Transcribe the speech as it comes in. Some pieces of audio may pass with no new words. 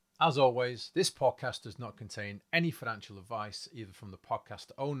As always, this podcast does not contain any financial advice either from the podcast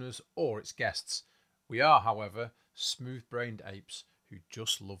owners or its guests. We are, however, smooth-brained apes who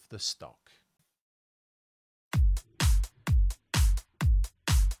just love the stock.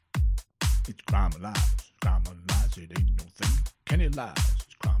 It's crime and lies, it ain't no thing. Kenny lies,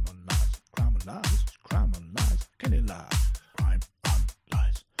 it's crime and lies, it's crime and lies, Kenny lies, crime and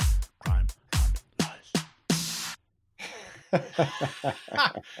lies, crime and lies.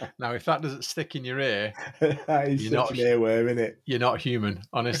 Now, if that doesn't stick in your ear, That is you're such an earworm, isn't it? You're not human,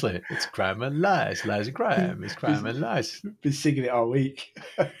 honestly. It's crime and lies, lies and crime, it's crime and lies. Been singing it all week.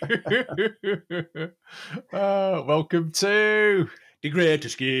 Welcome to The Great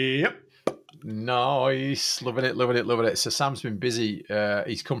Escape. Nice, loving it. So Sam's been busy.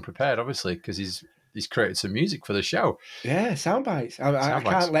 He's come prepared, obviously, because he's created some music for the show. Yeah, sound bites. I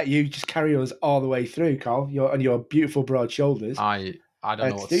can't let you just carry us all the way through, Carl. You're on your beautiful broad shoulders. I don't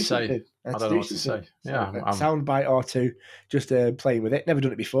know what to say. I don't know what to say. Yeah, a sound bite or two, just playing with it. Never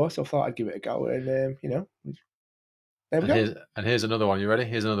done it before, so I thought I'd give it a go. And there we go. And here's another one. You ready?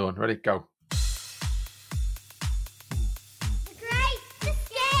 Here's another one. Ready? Go. The Great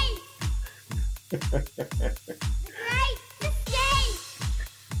Escape! The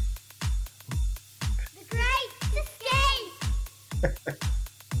Great Escape!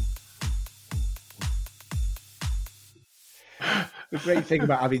 The great thing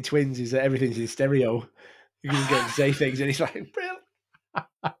about having twins is that everything's in stereo. You can get to say things, and it's like, Brill.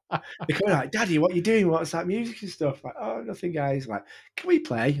 They're coming like, Daddy, what are you doing? What's that music and stuff? Like, oh, nothing, guys. Like, can we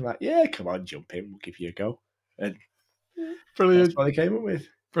play? I'm like, yeah, come on, jump in. We'll give you a go. And Brilliant. That's what they came up with.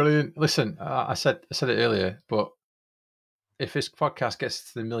 Brilliant. Listen, I said it earlier, but if this podcast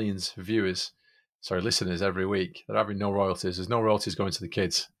gets to the millions of listeners every week, they're having no royalties. There's no royalties going to the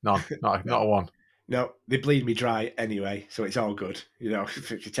kids. None. Not a one. No, they bleed me dry anyway, so it's all good.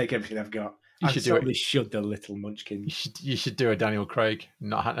 If you take everything I've got. Should the little munchkins. You should do a Daniel Craig,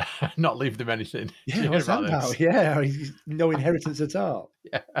 not leave them anything. Yeah, what's that about? Yeah, no inheritance at all.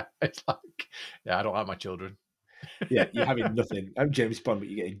 Yeah, it's like, I don't like my children. Yeah, you're having nothing. I'm James Bond, but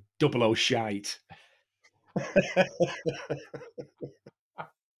you're getting 00 shite.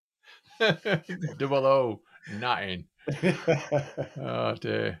 009. Oh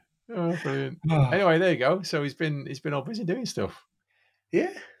dear. Oh, brilliant. Anyway, there you go. So he's been all busy doing stuff.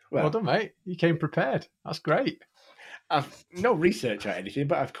 Yeah. Well done, mate. You came prepared. That's great. I've no research or anything,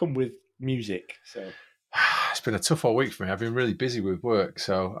 but I've come with music. So it's been a tough whole week for me. I've been really busy with work,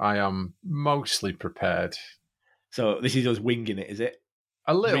 so I am mostly prepared. So this is us winging it, is it?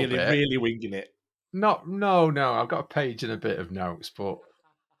 A little bit. Really winging it. No. I've got a page and a bit of notes, but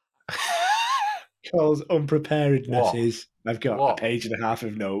Carl's unpreparedness is I've got a page and a half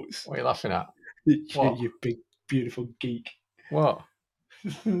of notes. What are you laughing at? You big, beautiful geek. What?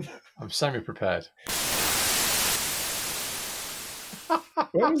 I'm semi-prepared.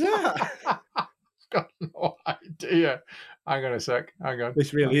 What was that? I've got no idea. Hang on a sec. Hang on.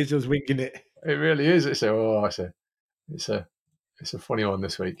 This really is us winging it. It really is. It's a funny one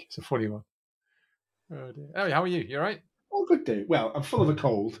this week. It's a funny one. Oh dear. Oh, how are you? You all right? Oh, good, dude. Well, I'm full of a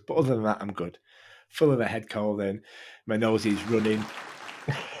cold, but other than that, I'm good. Full of a head cold, and my nose is running.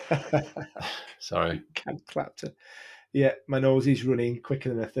 Sorry. Can't clap to. Yeah, my nose is running quicker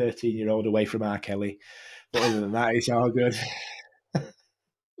than a 13-year-old away from R. Kelly. But other than that, it's all good. Do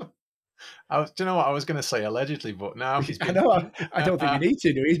you know what I was going to say? Allegedly, but now he's been. I know. I don't think we need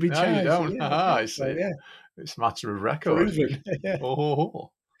to. He's been charged. No, you don't. Yeah, It's a matter of record. Yeah.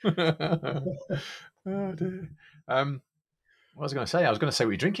 Oh. Oh dear. What was I going to say? I was going to say, what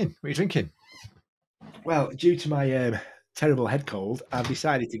are you drinking? What are you drinking? Well, due to my terrible head cold, I've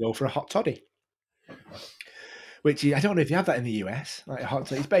decided to go for a hot toddy. Which is, I don't know if you have that in the US. Like a hot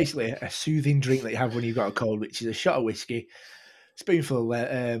toddy, it's basically a soothing drink that you have when you've got a cold, which is a shot of whiskey, spoonful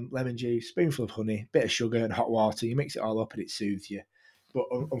of lemon juice, spoonful of honey, bit of sugar and hot water. You mix it all up and it soothes you. But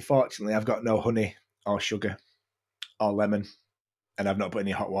unfortunately, I've got no honey or sugar or lemon, and I've not put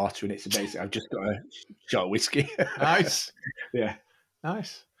any hot water in it. So basically, I've just got a shot of whiskey. Nice. Yeah.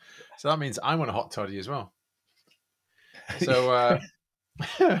 Nice. So that means I want a hot toddy as well. So,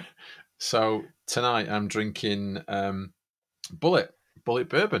 so tonight I'm drinking Bullet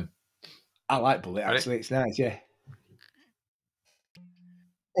bourbon. I like Bullet, actually. It's nice, yeah.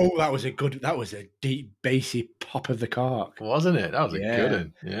 Oh, that was a deep, bassy pop of the cork. Wasn't it? That was a good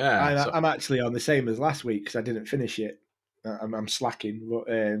one. Yeah. I'm actually on the same as last week because I didn't finish it. I'm slacking, but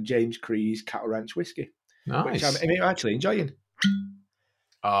James Cree's Cattle Ranch whiskey. Nice. Which I'm actually enjoying.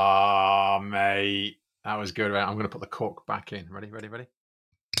 Oh, mate. That was good. Right, I'm going to put the cork back in. Ready?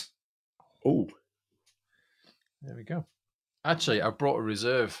 Oh. There we go. Actually, I brought a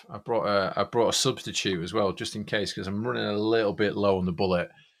reserve. I brought a substitute as well, just in case, because I'm running a little bit low on the bullet.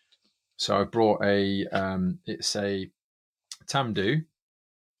 So I brought it's a Tamdu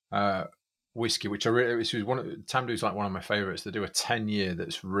whiskey, which this was Tamdu's like one of my favorites. They do a 10-year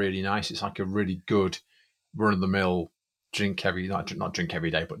that's really nice. It's like a really good run of the mill drink not drink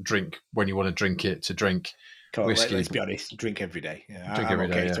every day, but drink when you want to drink it to drink Cool. whiskey. Let's be honest. Drink every day. Yeah, Drink I'm every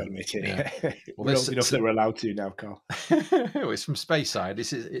day, okay yeah. to admit it. Yeah. Well, We're old enough that we're allowed to now, Carl. It's from Speyside.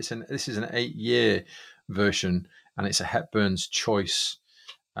 This is an 8-year version, and it's a Hepburn's Choice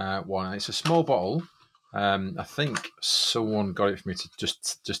one. And it's a small bottle. I think someone got it for me to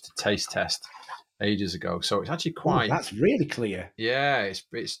just to taste test ages ago. So it's actually Oh, quite. that's really clear. Yeah, it's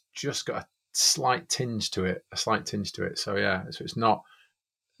just got a slight tinge to it. So yeah, so it's not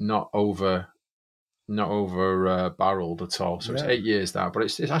over barreled at all. So it's No. 8 years now, but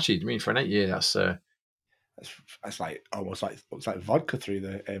it's actually, I mean, for an 8-year, that's That's like almost looks like vodka through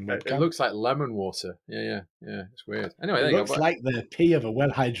the it webcam. looks like lemon water. Yeah. It's weird. Anyway, It there you go. looks But like the pee of a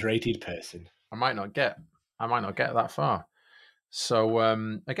well-hydrated person. I might not get that far. So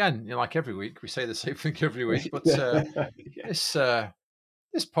again, like every week, we say the same thing every week. But Yeah.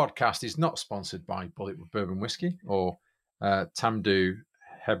 this podcast is not sponsored by Bullet Bourbon Whiskey or Tamdu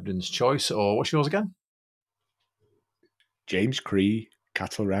Hebden's Choice, or what's yours again? James Cree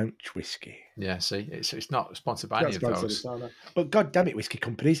Cattle Ranch Whiskey. Yeah, see, it's not sponsored by Not any of sponsored those. us, are they? But god damn it, whiskey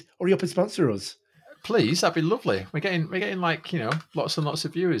companies, hurry up and sponsor us. Please, that'd be lovely. We're getting like, lots and lots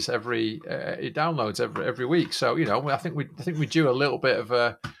of viewers every downloads every week. So I think we do a little bit of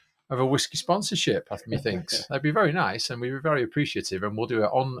a whiskey sponsorship. Methinks that'd be very nice, and we'd be very appreciative. And we'll do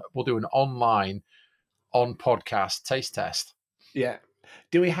an online on podcast taste test. Yeah.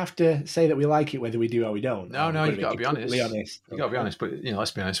 Do we have to say that we like it whether we do or we don't? No, Or you got to be honest. You got to be Okay. honest. But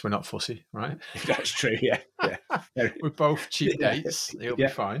let's be honest, we're not fussy, right? That's true. Yeah. We're both cheap dates. It'll be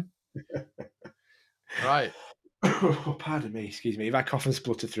fine. Right. Oh, pardon me. Excuse me. If I cough and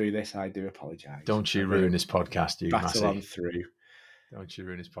splutter through this, I do apologise. Don't you ruin this podcast, you battle on Massey. through. Don't you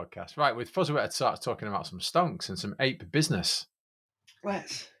ruin this podcast. Right, we're supposed to start talking about some stonks and some ape business.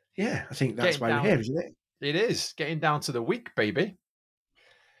 Yeah, I think that's why we're here, isn't it? It is. Getting down to the week, baby.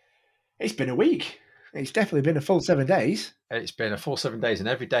 It's been a week. It's definitely been a full 7 days. It's been a full 7 days, and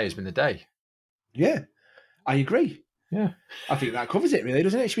every day has been a day. Yeah, I agree. Yeah. I think that covers it, really,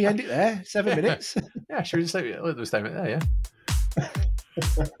 doesn't it? Should we end it there? 7 minutes? Yeah, should we just leave the statement there, yeah?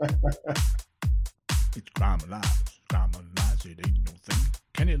 It's crime alive, it ain't no thing.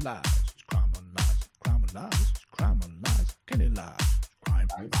 Kenny lies, it's crime alive, Kenny lies, crime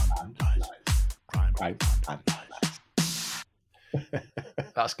lies.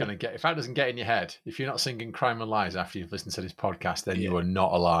 That's going to get, if that doesn't get in your head, if you're not singing Crime and Lies after you've listened to this podcast, then you are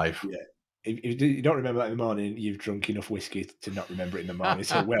not alive. Yeah. If you don't remember that in the morning, you've drunk enough whiskey to not remember it in the morning.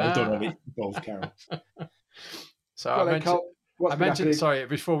 So well done on it, both counts. So I mentioned, sorry,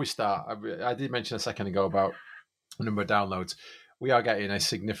 before we start, I did mention a second ago about the number of downloads. We are getting a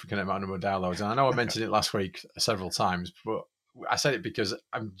significant amount of downloads. And I know I mentioned it last week several times, but I said it because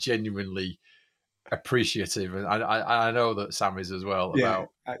I'm genuinely appreciative. And I know that Sam is as well. Yeah,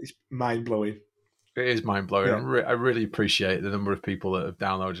 it's mind-blowing. It is mind-blowing. Yeah. I really appreciate the number of people that have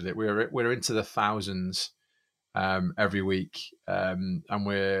downloaded it. We're into the thousands every week, and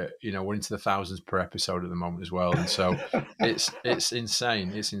we're into the thousands per episode at the moment as well. And so it's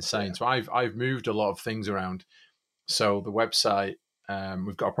insane. It's insane. So I've moved a lot of things around. So the website,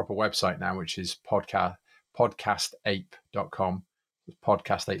 we've got a proper website now, which is podcastape.com.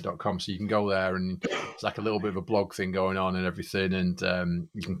 Podcast8.com. So you can go there, and it's like a little bit of a blog thing going on and everything, and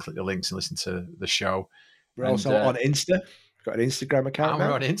you can click the links and listen to the show. We're also on Insta. We've got an Instagram account now.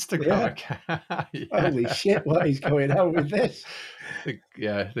 We're on Instagram. Yeah. Holy shit! What is going on with this? The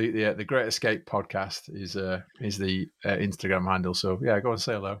Great EscAPE podcast is the Instagram handle. So yeah, go and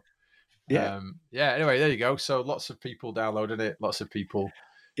say hello. Yeah. Anyway, there you go. So lots of people downloaded it. Lots of people.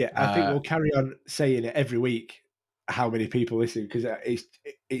 Yeah, I think we'll carry on saying it every week. How many people listen, because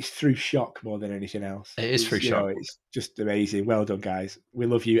it's through shock more than anything else. It is through shock. It's just amazing. Well done, guys. We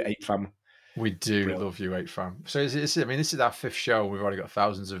love you, Ape fam. We do love you, Ape fam. So this is our 5th show. We've already got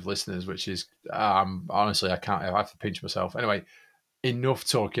thousands of listeners, which is honestly, I have to pinch myself. Anyway, enough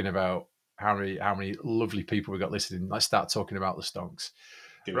talking about how many lovely people we got listening. Let's start talking about the stonks.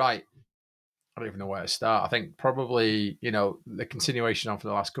 Right. I don't even know where to start. I think probably, the continuation on for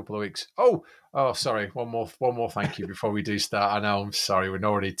the last couple of weeks. Oh, sorry. One more thank you before we do start. I know, I'm sorry. We're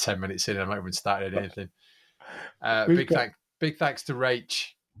already 10 minutes in and I haven't even started anything. Big thanks to Rach.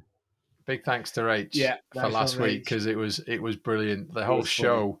 Big thanks to Rach for last week, because it was brilliant. The whole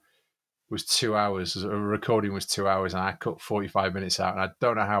show was 2 hours. A recording was 2 hours, and I cut 45 minutes out. And I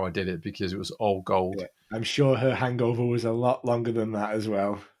don't know how I did it because it was all gold. Yeah. I'm sure her hangover was a lot longer than that as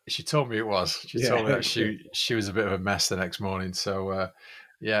well. She told me it was. She told me that she was a bit of a mess the next morning. So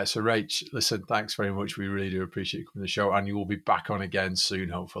yeah. So Rach, listen, thanks very much. We really do appreciate you coming to the show, and you will be back on again soon,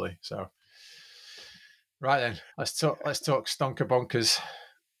 hopefully. So right then, let's talk stonker bonkers,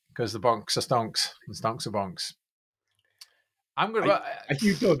 because the bonks are stonks and stonks are bonks. I'm gonna. Are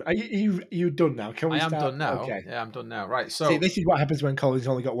you done? Are you done now? Can we I am start? done now. Okay. Yeah, I'm done now. Right. So See, this is what happens when Colin's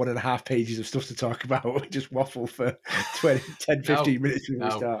only got 1.5 pages of stuff to talk about. We just waffle for 10, 15 minutes when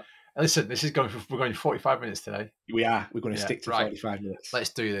we start. Listen, we're going 45 minutes today. We're going to stick to 45 minutes. Let's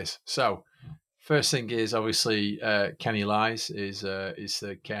do this. So, first thing is obviously Kenny Lies is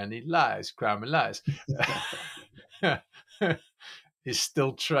Kenny Lies, crime and lies. Is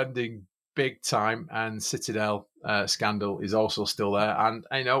still trending big time, and Citadel scandal is also still there, and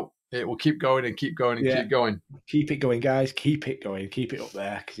I know it will keep going and keep going and keep going. Keep it going, guys. Keep it going. Keep it up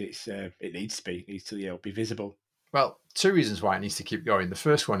there, because it needs to be. It needs to be visible. Well, two reasons why it needs to keep going. The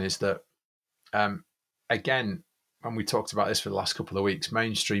first one is that, again, and we talked about this for the last couple of weeks,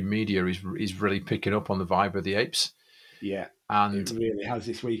 mainstream media is really picking up on the vibe of the apes. Yeah, and it really has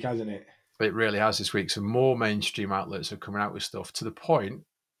this week, hasn't it? It really has this week. So more mainstream outlets are coming out with stuff to the point,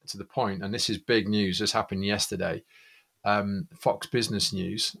 and this is big news. This happened yesterday. Fox Business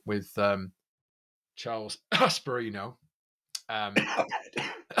News with Charles Asperino.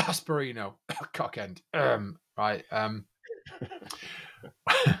 Asperino, cockend. Right.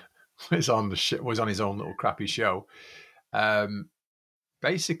 was on his own little crappy show.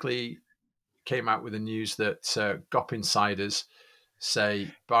 Basically came out with the news that GOP insiders say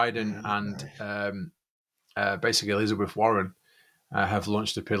Biden and basically Elizabeth Warren have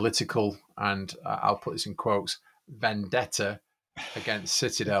launched a political, and I'll put this in quotes, vendetta against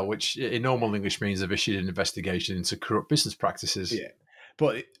Citadel, which in normal English means they've issued an investigation into corrupt business practices. Yeah,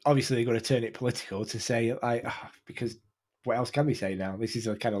 but obviously they're going to turn it political to say, like, because what else can we say now? This is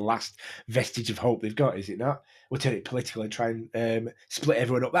a kind of last vestige of hope they've got, is it not? We'll turn it political and try and split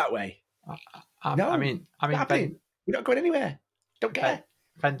everyone up that way. No, I mean, we're not going anywhere. Don't care.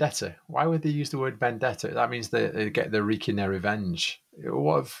 Vendetta. Why would they use the word vendetta? That means they're wreaking their revenge. For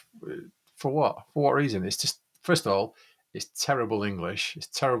what? For what reason? It's just, first of all, it's terrible English. It's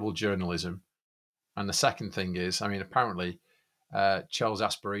terrible journalism. And the second thing is, I mean, apparently, Charles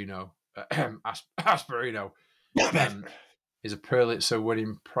Asperino, is a Pulitzer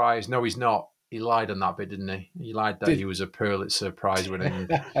winning prize. No, he's not. He lied on that bit, didn't he? He lied that he was a Pulitzer prize winning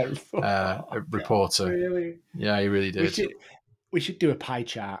reporter. Really? Yeah, he really did. We should do a pie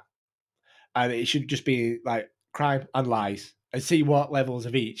chart, and it should just be like crime and lies, and see what levels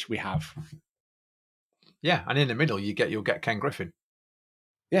of each we have. Yeah, and in the middle you'll get Ken Griffin.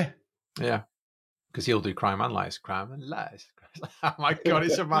 Yeah, because he'll do crime and lies. Crime and lies. Oh my God,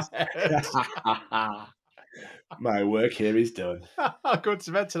 it's in my head. My work here is done. I'll go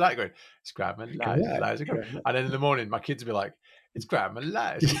to bed tonight going, it's crime and lies. Lies and then in the morning, my kids will be like, it's crime and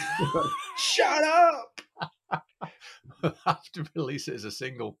lies. Shut up! I'll have to release it as a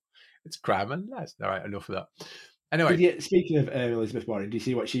single. It's crime and lies. All right, enough of that. Anyway. Speaking of Elizabeth Warren, do you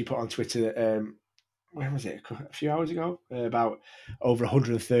see what she put on Twitter? When was it? A few hours ago? About over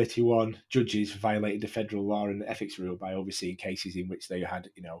 131 judges violated the federal law and ethics rule by overseeing cases in which they had,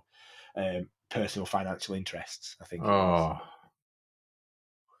 personal financial interests, I think.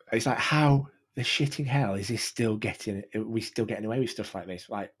 It's like, how the shitting hell is this still getting? Are we still getting away with stuff like this?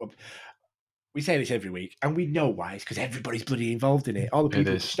 Like, we say this every week, and we know why. It's because everybody's bloody involved in it. All the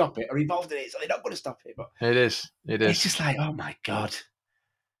people who stop it are involved in it, so they're not going to stop it. But it is. It's just like, oh my God.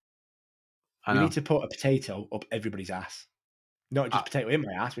 We need to put a potato up everybody's ass. Not just potato in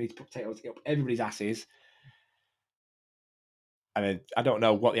my ass. We need to put potatoes up everybody's asses. I mean, I don't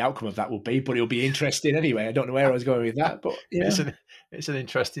know what the outcome of that will be, but it'll be interesting anyway. I don't know where I was going with that, but it's an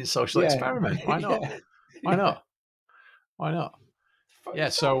interesting social experiment. Why not? Why not? Why not? Yeah,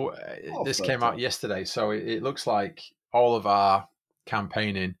 so this came out yesterday. So it looks like all of our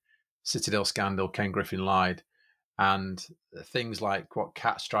campaigning, Citadel scandal, Ken Griffin lied, and things like what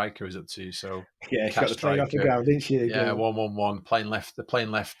Cat Striker is up to. So yeah, she got the plane off the ground, didn't she? Yeah, 111 plane left. The plane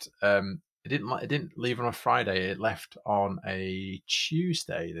left. It didn't leave on a Friday. It left on a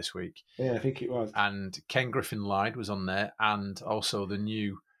Tuesday this week. Yeah, I think it was. And Ken Griffin lied was on there, and also the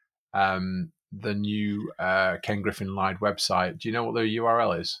new Ken Griffin lied website. Do you know what the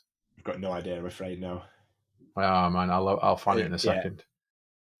URL is? I've got no idea. I'm afraid no. Oh man, I'll find it in a second. Yeah.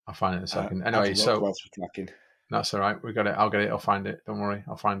 I'll find it in a second. Anyway, so that's all right. We got it. I'll get it. I'll find it. Don't worry.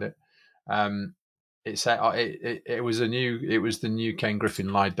 I'll find it. it said it was the new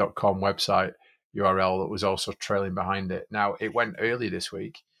KenGriffinLied.com website URL that was also trailing behind it. Now it went early this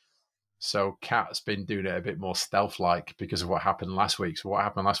week, so Cat's been doing it a bit more stealth-like because of what happened last week. So what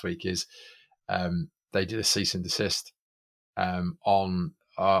happened last week is they did a cease and desist on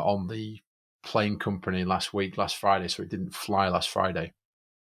the plane company last Friday, so it didn't fly last Friday.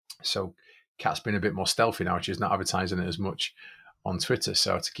 So Cat's been a bit more stealthy now. She's not advertising it as much on Twitter,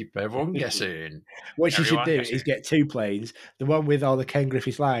 so to keep everyone guessing. What she should Everyone do guessing. is get 2 planes, the one with all the Ken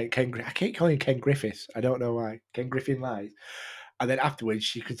Griffiths lies. I keep calling him Ken Griffiths. I don't know why. Ken Griffin lies. And then afterwards,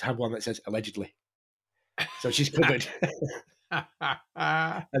 she could have one that says allegedly. So she's covered.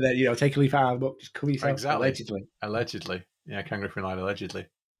 And then, take a leaf out of the book, just cover yourself. Exactly. Allegedly. Yeah, Ken Griffin lied allegedly.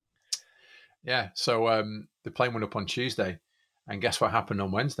 Yeah, so the plane went up on Tuesday, and guess what happened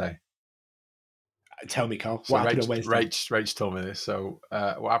on Wednesday? Tell me, Carl. So What happened on Wednesday? Rach told me this. So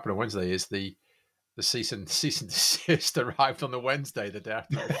what happened on Wednesday is the cease and desist arrived on the Wednesday, the day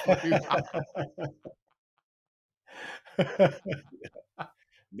after the flew.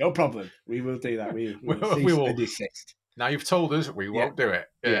 No problem. We will do that. We will We cease will. and desist. Now you've told us, we won't do it.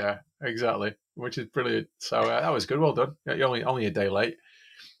 Yeah, exactly. Which is brilliant. So that was good. Well done. You're only a day late.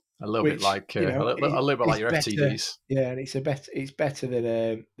 A little bit like a little bit like your better, FTDs. Yeah, and it's better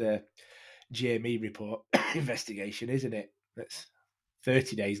than the GME report investigation, isn't it? That's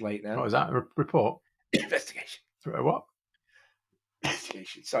 30 days late now. What was that? Report? Investigation. What?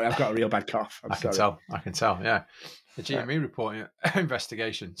 Investigation. Sorry, I've got a real bad cough. I can tell. Yeah, the GME report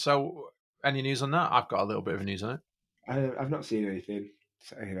investigation. So, any news on that? I've got a little bit of news on it. I've not seen anything,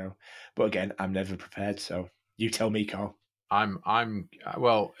 so, but again, I'm never prepared. So you tell me, Carl.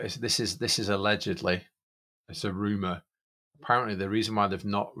 Well, this is allegedly, it's a rumor. Apparently, the reason why they've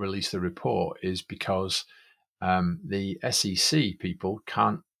not released the report is because the SEC people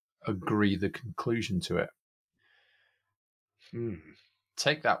can't agree the conclusion to it.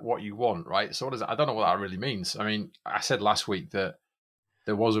 Take that what you want, right? So what is that? I don't know what that really means. I mean, I said last week that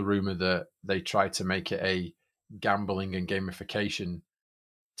there was a rumor that they tried to make it a gambling and gamification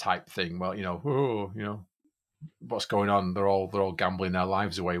type thing. Well, what's going on? They're all gambling their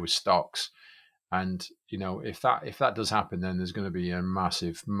lives away with stocks. And if that does happen, then there's going to be a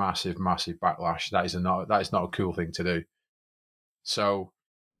massive backlash. That is not a cool thing to do. So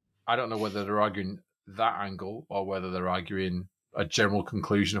I don't know whether they're arguing that angle or whether they're arguing a general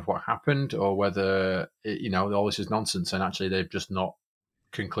conclusion of what happened, or whether all this is nonsense and actually they've just not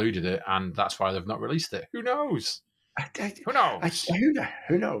concluded it, and that's why they've not released it. Who knows? Who knows?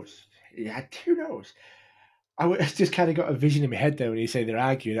 Who knows? Yeah, who knows? I just kind of got a vision in my head there when you say they're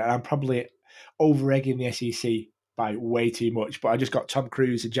arguing, and I'm probably over-egging the SEC by way too much. But I just got Tom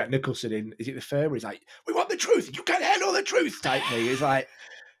Cruise and Jack Nicholson in. Is it The Firm? Where he's like, "We want the truth. You can't handle the truth," type thing.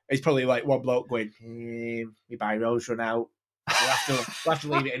 It's probably like one bloke going, "My biro's run out. We'll have to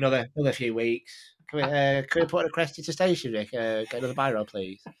leave it another few weeks. Can we put a crest into stationery? Get another biro,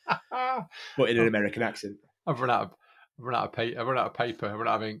 please." But in an American accent. I've run out of paper. I've run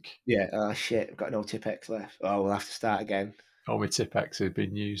out of ink. Yeah. Oh shit! I've got no Tipex left. Oh, we'll have to start again. All my Tipex have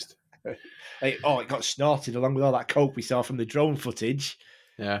been used. It got snorted along with all that coke we saw from the drone footage.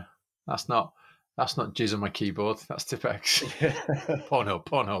 Yeah, that's not jizz on my keyboard. That's Tipex.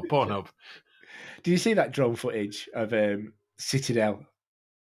 Pornhub. Did you see that drone footage of Citadel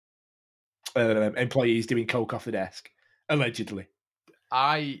employees doing coke off the desk, allegedly?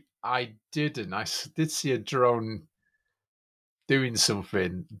 I didn't. I did see a drone doing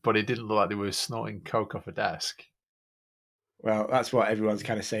something, but it didn't look like they were snorting coke off a desk. Well, that's what everyone's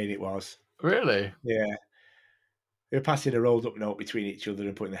kind of saying it was. Really? Yeah. They were passing a rolled up note between each other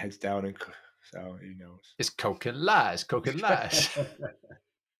and putting their heads down, and so who knows? It's coke and lies.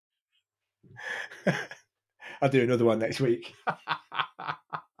 I'll do another one next week.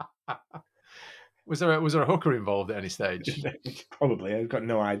 Was there a hooker involved at any stage? Probably. I've got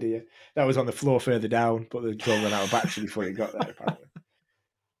no idea. That was on the floor further down, but the drone ran out of battery before it got there, apparently.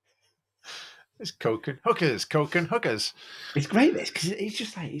 It's coke and hookers. It's great, this, because it's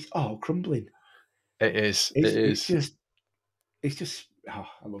just like, it's all crumbling. It is. It's just, oh,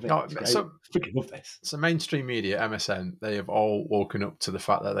 I love it. No, it's great. so, I freaking love this. So mainstream media, MSN, they have all woken up to the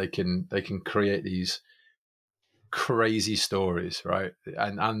fact that they can create these crazy stories, right?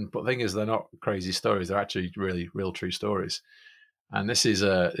 And but the thing is, they're not crazy stories; they're actually really real, true stories. And this is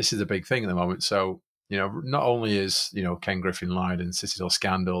a big thing at the moment. So not only is Ken Griffin lied and Citadel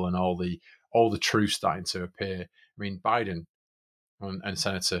scandal and all the truth starting to appear. I mean, Biden and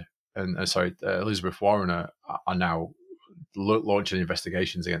Senator and Elizabeth Warren are now launching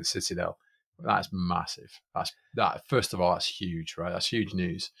investigations against Citadel. That's massive. First of all, that's huge, right? That's huge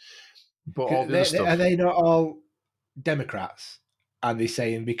news. But all the other Are stuff, they not all Democrats? And they're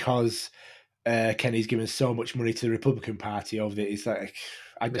saying because Kenny's given so much money to the Republican Party over it, it's like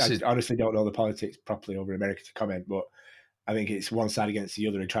I honestly don't know the politics properly over America to comment, but I think it's one side against the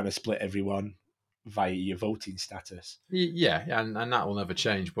other and trying to split everyone via your voting status. yeah, and that will never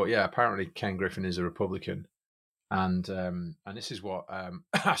change. But yeah, apparently Ken Griffin is a Republican, and this is what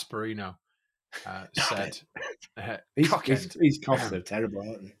Asperino said. These costs are terrible,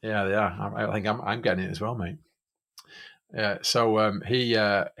 aren't they? Yeah, they are. I think I'm getting it as well, mate. Yeah. So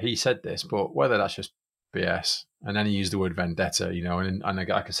he said this, but whether that's just BS, and then he used the word vendetta, you know, and like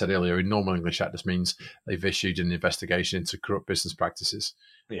I said earlier, in normal English, that just means they've issued an investigation into corrupt business practices.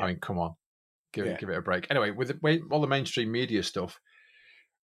 Yeah. I mean, come on, give it a break. Anyway, with all the mainstream media stuff,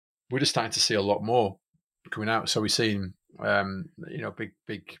 we're just starting to see a lot more coming out. So we've seen,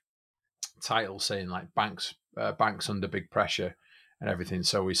 big titles saying like banks under big pressure and everything.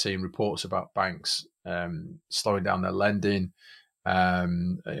 So we're seeing reports about banks slowing down their lending,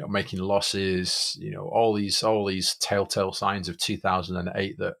 making losses. You know, all these telltale signs of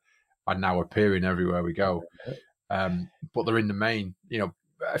 2008 that are now appearing everywhere we go. But they're in the main. You know,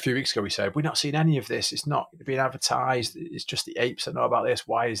 a few weeks ago we said we're not seeing any of this. It's not being advertised. It's just the apes that know about this.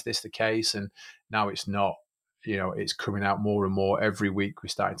 Why is this the case? And now it's not. You know, it's coming out more and more every week. We're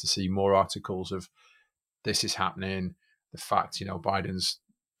starting to see more articles of this is happening. The fact, you know, Biden's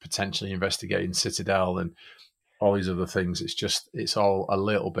potentially investigating Citadel and all these other things. It's all a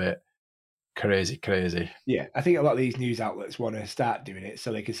little bit crazy. Yeah, I think a lot of these news outlets want to start doing it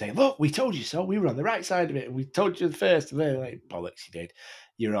so they can say, look, we told you so. We were on the right side of it. We told you first. And they're like, bollocks, you did.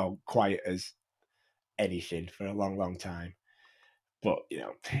 You're all quiet as anything for a long, long time. But, you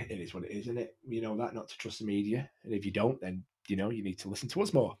know, it is what it is, isn't it? You know that not to trust the media. And if you don't, then, you know, you need to listen to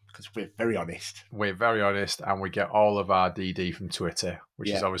us more because we're very honest. We're very honest, and we get all of our DD from Twitter, which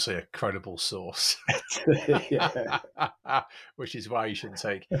is obviously a credible source. Which is why you shouldn't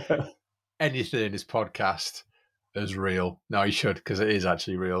take anything in this podcast as real. No, you should, because it is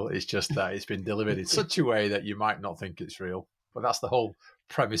actually real. It's just that it's been delivered in such a way that you might not think it's real. But that's the whole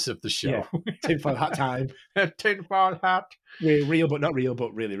premise of the show. Yeah. Tinfoil hat time. Tinfoil hat. We're real, but not real,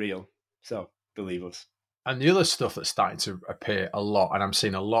 but really real. So believe us. And the other stuff that's starting to appear a lot, and I'm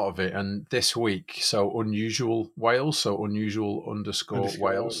seeing a lot of it, and this week, so unusual Wales, so unusual underscore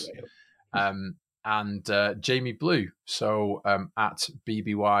Wales, and Jamie Blue, so at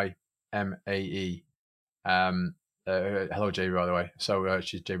BBYMAE. Hello, Jamie, by the way. So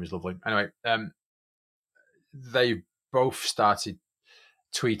Jamie's lovely. Anyway, they both started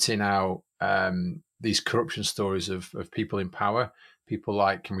tweeting out these corruption stories of people in power, people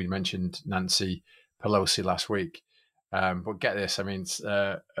like, and we mentioned Nancy Pelosi last week. But get this, I mean,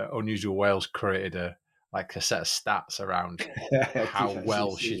 Unusual Wales created a set of stats around how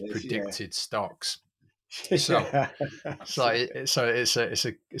well she's predicted stocks. So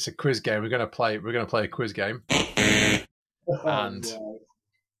it's a quiz game. We're going to play a quiz game,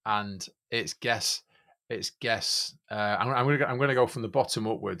 and it's guess. I'm going to go from the bottom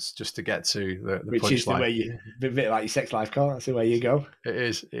upwards just to get to the which punchline. Is the way you, a bit like your sex life call. That's the way you go. It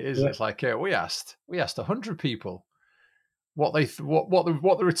is. Yeah. It's like we asked 100 people what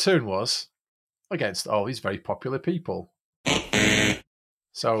the return was against all these very popular people.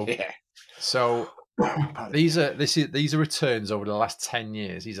 So these are returns over the last 10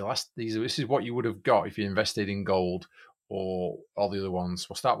 years. This is what you would have got if you invested in gold or all the other ones.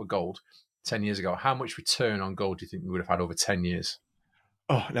 We'll start with gold. 10 years ago, how much return on gold do you think we would have had over 10 years?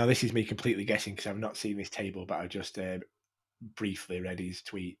 Oh, now this is me completely guessing because I've not seen this table, but I just briefly read his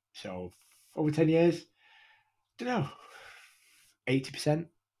tweet. So over 10 years, don't know, 80%.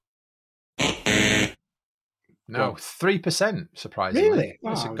 No, 3%. Surprisingly,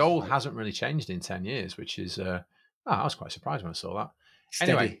 really? So gold hasn't really changed in 10 years, which is I was quite surprised when I saw that.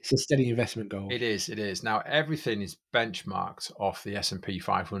 Steady. Anyway, it's a steady investment goal. It is. Now everything is benchmarked off the S&P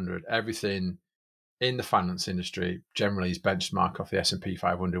 500. Everything in the finance industry generally is benchmarked off the S&P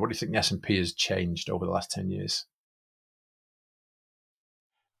 500. What do you think the S&P has changed over the last 10 years?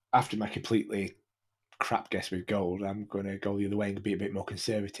 After my completely crap guess with gold, I'm going to go the other way and be a bit more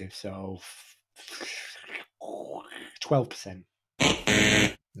conservative. So 12%.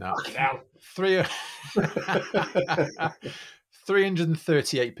 No.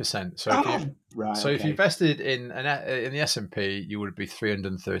 338%. So if you invested in the S&P, you would be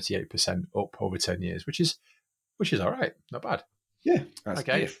 338% up over 10 years, which is all right, not bad. Yeah.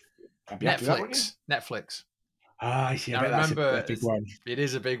 Okay. Netflix. I see. I remember that's a big one. It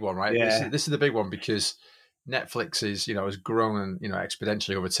is a big one, right? Yeah. This is the big one because Netflix is, has grown,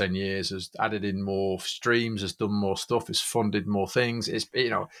 exponentially over 10 years, has added in more streams, has done more stuff, has funded more things. Its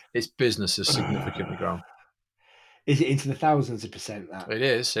business has significantly grown. Is it into the thousands of percent that? It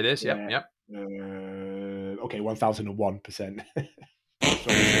is. Yeah. Yep. Okay, 1001%.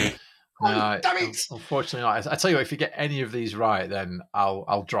 No, damn it! unfortunately not. I tell you what, if you get any of these right, then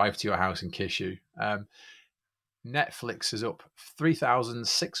I'll drive to your house and kiss you. Netflix is up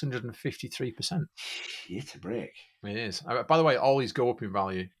 3,653%. It's a break. It is. By the way, always go up in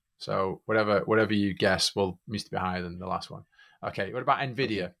value. So whatever you guess needs to be higher than the last one. Okay, what about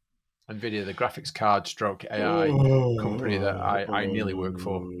Nvidia? Okay. Nvidia, the graphics card stroke AI company that I nearly worked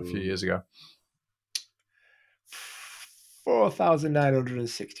for a few years ago.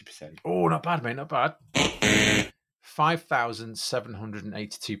 4,960%. Oh, not bad, mate. Not bad.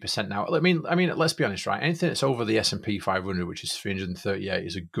 5,782% now. I mean, let's be honest, right? Anything that's over the S&P 500, which is 338,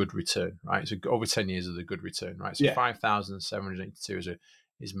 is a good return, right? So over 10 years is a good return, right? So 5,782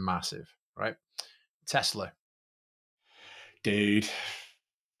 is massive, right? Tesla. Dude.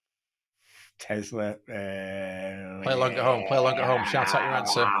 Tesla. Play along at home. Shout out your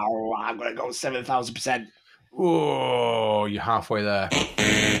answer. I'm going to go 7,000%. Oh, you're halfway there.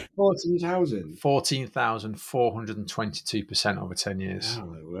 14,000. 14,422% over 10 years. Oh,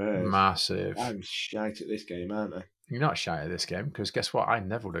 my word. Massive. I'm shite at this game, aren't I? You're not shy at this game, because guess what? I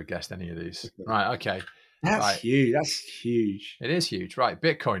never would have guessed any of these. Right, okay. That's huge. That's huge. It is huge. Right,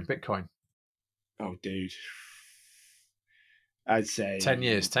 Bitcoin. Oh, dude. I'd say 10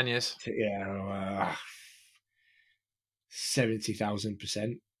 years.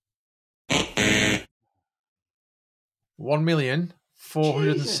 70,000%.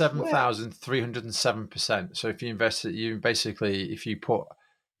 1,407,307%. So if you invest it, if you put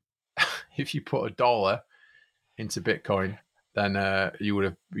 $1 into Bitcoin, then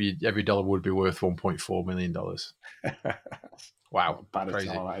every dollar would be worth $1.4 million. Wow, Bad crazy,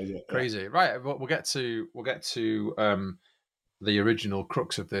 at all, is it? crazy. Right, we'll get to the original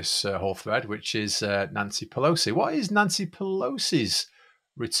crux of this whole thread, which is Nancy Pelosi. What is Nancy Pelosi's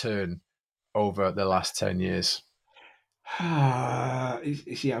return over the last 10 years? You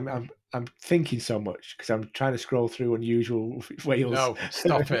see, I'm thinking so much because I'm trying to scroll through unusual Wales. No,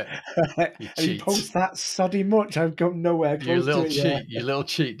 stop it. You cheat. Post that soddy much. I've got nowhere close You little to it cheat. yet. You little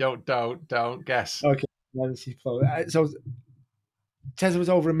cheat. Don't guess. Okay, Nancy Pelosi. So Tesla was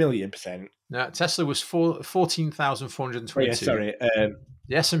over 1,000,000%. No, Tesla was 14,422. Yeah, sorry.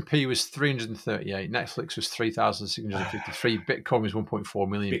 The S&P was 338. Netflix was 3,653. Bitcoin was 1.4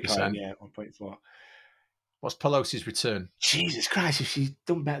 million percent. Bitcoin, yeah, 1.4. What's Pelosi's return? Jesus Christ! If she's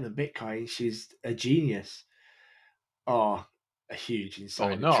done better than Bitcoin, she's a genius. Or a huge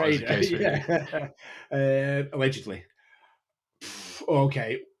insider trader. Allegedly.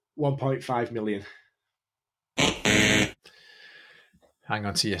 Okay, 1.5 million. Hang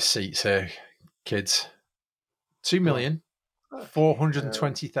on to your seats here, kids.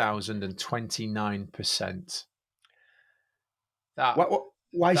 2,420,029%.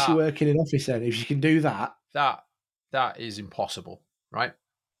 Why is she working in office then? If she can do that, that is impossible, right?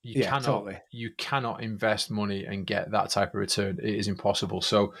 Totally. You cannot invest money and get that type of return. It is impossible.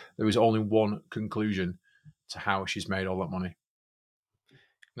 So there is only one conclusion to how she's made all that money,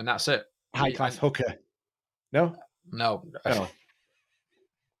 and that's it. High class hooker. No. No.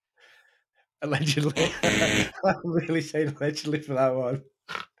 Allegedly. I'm really saying allegedly for that one.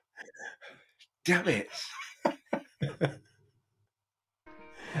 Damn it.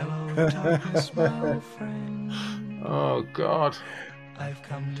 Hello, darkness, my friend. Oh, God. I've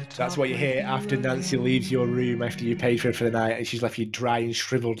come to That's what you hear after Nancy leaves your room after you paid for it for the night and she's left you dry and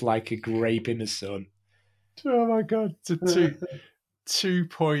shriveled like a grape in the sun. Oh, my God. It's a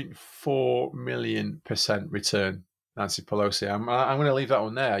 2.4 million % return, Nancy Pelosi. I'm going to leave that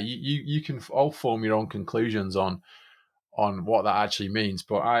one there. You can all form your own conclusions on what that actually means,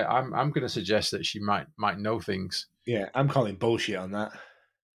 but I'm going to suggest that she might know things. Yeah, I'm calling bullshit on that.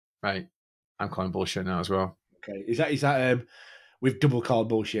 Right, I'm calling bullshit now as well. Okay, is that we've double called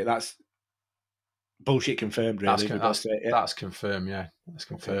bullshit? That's bullshit confirmed, really. That's confirmed. Yeah, that's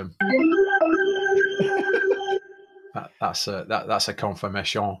confirmed. That's a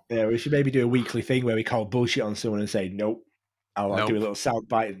confirmation. Yeah, we should maybe do a weekly thing where we call bullshit on someone and say nope. I'll do a little sound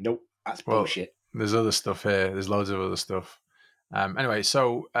bite. And, nope, that's bullshit. There's other stuff here. There's loads of other stuff. Anyway,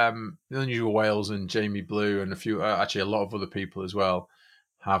 so the Unusual Whales and Jamie Blue and a lot of other people as well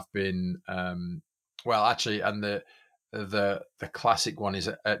have been and the classic one is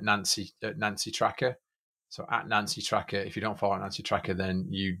at Nancy Tracker. So at Nancy Tracker, if you don't follow Nancy Tracker, then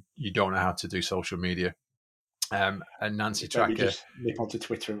you don't know how to do social media. And Nancy Let me Tracker. just nip onto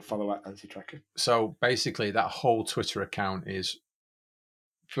Twitter and follow at Nancy Tracker. So basically, that whole Twitter account is,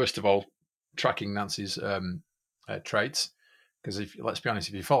 first of all, tracking Nancy's trades. Because let's be honest,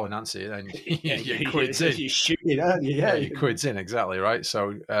 if you follow Nancy, then your quid's in. You're shooting, aren't you? Yeah, your quid's in, exactly, right?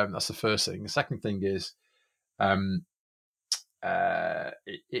 So that's the first thing. The second thing is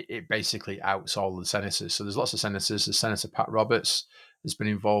it basically outs all the senators. So there's lots of senators. There's Senator Pat Roberts has been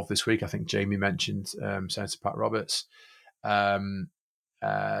involved this week. I think Jamie mentioned Senator Pat Roberts.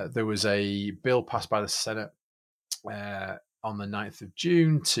 There was a bill passed by the Senate on the 9th of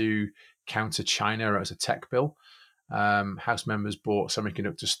June to counter China as a tech bill. House members bought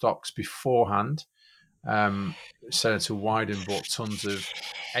semiconductor stocks beforehand. Senator Wyden bought tons of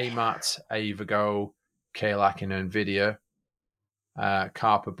AMAT, Avago, KLAC, and NVIDIA.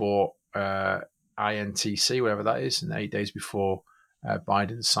 Carper bought INTC, whatever that is, and 8 days before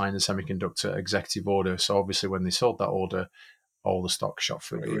Biden signed the semiconductor executive order. So obviously, when they sold that order, all the stock shot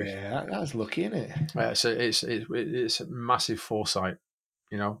through the roof. Yeah, that's lucky, isn't it? So it's a massive foresight.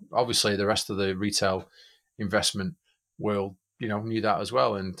 Obviously the rest of the retail investment world, knew that as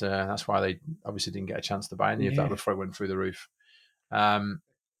well, and that's why they obviously didn't get a chance to buy any of that before it went through the roof.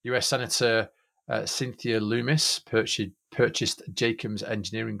 U.S. Senator Cynthia Loomis purchased Jacobs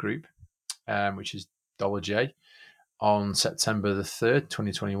Engineering Group, which is Dollar J, on September the 3rd,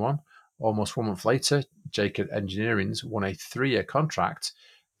 2021. Almost 1 month later, Jacob Engineering's won a 3-year contract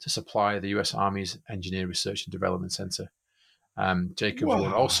to supply the U.S. Army's Engineer Research and Development Center. Jacobs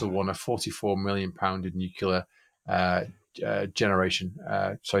also won a £44 million nuclear generation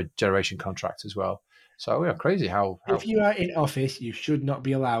contract as well. So yeah, crazy how if you are in office, you should not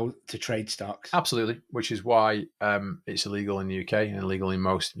be allowed to trade stocks. Absolutely, which is why it's illegal in the UK and illegal in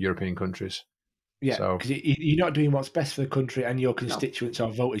most European countries. Yeah, because you're not doing what's best for the country and your constituents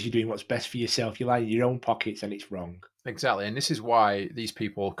or voters. You're doing what's best for yourself. You're lining your own pockets, and it's wrong. Exactly, and this is why these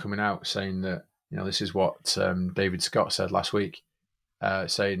people are coming out saying that this is what David Scott said last week,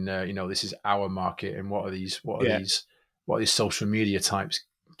 saying this is our market, and what are these social media types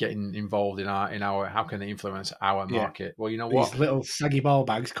getting involved in our how can they influence our market? Well, you know what? These little saggy ball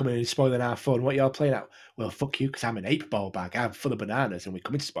bags coming in and spoiling our fun. What you're playing at? Well, fuck you, because I'm an ape ball bag. I'm full of bananas, and we're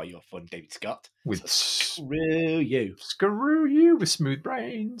coming to spoil your fun, David Scott. With screw you with smooth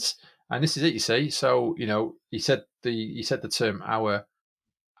brains. And this is it, you see. So he said the term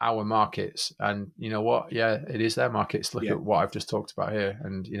our markets, and you know what? Yeah, it is their markets. Look at what I've just talked about here,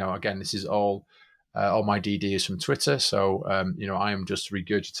 and again, this is all my DD is from Twitter, so I am just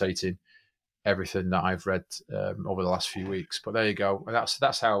regurgitating everything that I've read over the last few weeks. But there you go. That's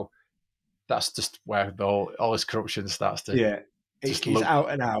just where all this corruption starts to it's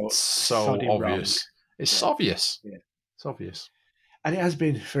out and out so obvious. Wrong. It's obvious. Yeah. It's obvious. And it has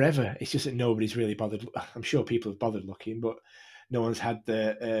been forever. It's just that nobody's really bothered. I'm sure people have bothered looking, but no one's had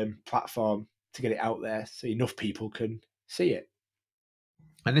the platform to get it out there so enough people can see it.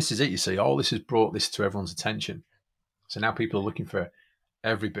 And this is it, you see. All this has brought this to everyone's attention. So now people are looking for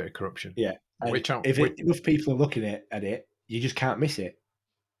every bit of corruption. Yeah. Enough people are looking at it, you just can't miss it.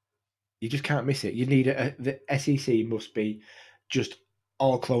 You just can't miss it. You need the SEC must be just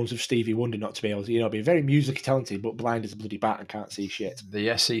all clones of Stevie Wonder not to be able to, be very musically talented, but blind as a bloody bat and can't see shit.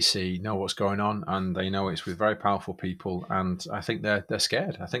 The SEC know what's going on, and they know it's with very powerful people, and I think they're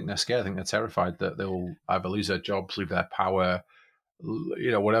scared. I think they're terrified that they'll either lose their jobs, lose their power,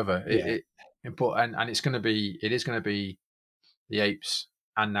 whatever. Yeah. It is going to be the apes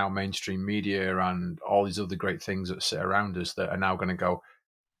and now mainstream media and all these other great things that sit around us that are now going to go,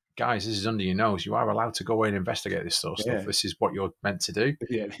 guys, this is under your nose. You are allowed to go away and investigate this sort of stuff. This is what you're meant to do.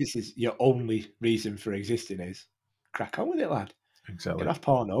 Yeah, this is your only reason for existing is crack on with it, lad. Exactly. Get off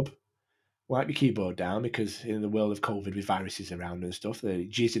Pornhub. Wipe your keyboard down, because in the world of COVID with viruses around and stuff, the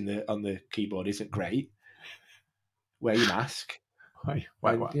jizz on the keyboard isn't great. Wear your mask. Wear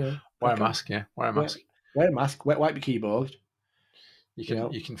a mask, yeah. Wear a mask. Wear a mask. Wipe your keyboard. You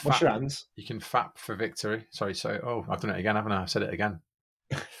can wash your hands. You can FAP for victory. Sorry. Oh, I've done it again, haven't I? I've said it again.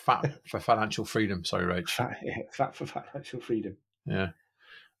 FAP for financial freedom. Sorry, Rach. FAP for financial freedom. Yeah.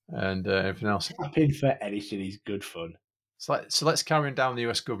 And everything else. Fapping for anything is good fun. So let's carry down the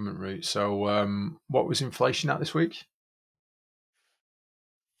US government route. So what was inflation at this week?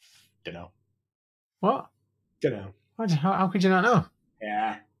 Don't know. What? Don't know. How could you not know?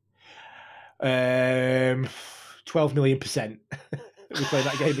 Yeah. 12 million%. We play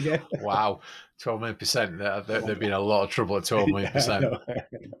that game again. Wow. 12 million%. There'd been a lot of trouble at 12 million%. No.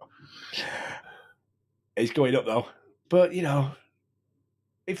 It's going up though. But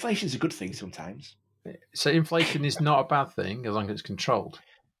inflation's a good thing sometimes. So inflation is not a bad thing as long as it's controlled.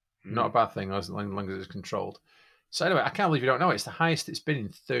 Not a bad thing as long as it's controlled. So anyway, I can't believe you don't know it. It's the highest it's been in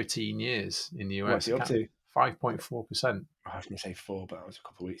 13 years in the US. What's it up to? 5.4%. I was going to say 4, but that was a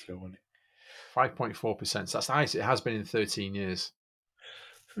couple of weeks ago, wasn't 5.4%. So that's the highest it has been in 13 years.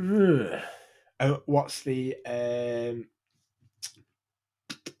 it? What's the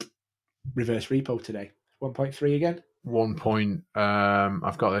reverse repo today? 1.3 again?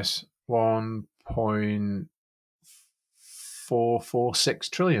 I've got this 1.446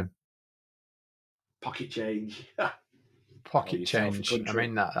 trillion. Pocket change. Pocket yourself a change. I country.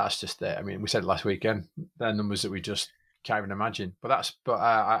 mean, that's just it. I mean, we said it last weekend. They're numbers that we just can't even imagine. But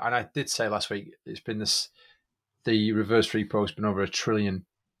I did say last week, it's been the reverse repo has been over $1 trillion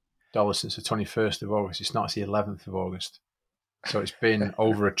since the 21st of August. It's not, it's the 11th of August. So it's been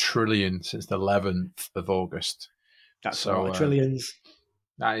over $1 trillion since the 11th of August. That's a lot of trillions.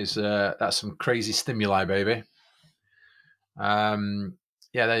 That's some crazy stimuli, baby.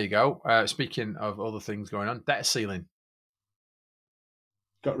 Yeah, there you go. Speaking of other things going on, debt ceiling.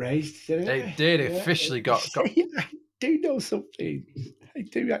 Got raised, didn't it? It did officially got. I do know something. I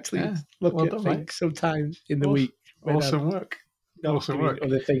do actually look at things sometimes in the week. Awesome work. Not Awesome doing work.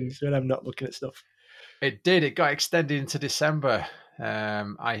 other things when I'm not looking at stuff. It did. It got extended into December.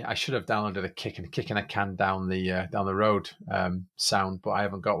 I should have downloaded a kicking a can down the road sound, but I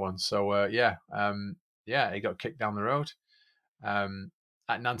haven't got one. So it got kicked down the road.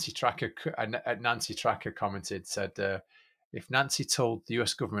 Nancy Tracker commented, said, if Nancy told the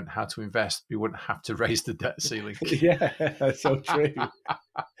US government how to invest, we wouldn't have to raise the debt ceiling. Yeah, that's so true.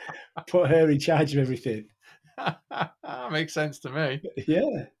 Put her in charge of everything. Makes sense to me.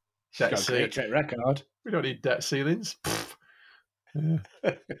 Yeah. She's got a great track record. We don't need debt ceilings. Yeah.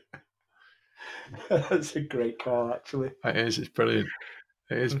 That's a great call, actually. It is. It's brilliant.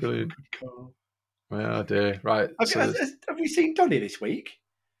 It is brilliant. Good call. Oh dear. Right. Have we seen Donny this week?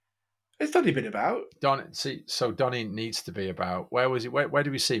 Has Donny been about? Donny needs to be about. Where was he? Where do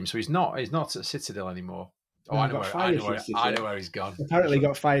we see him? So he's not at Citadel anymore. Oh, I know where he's gone. Apparently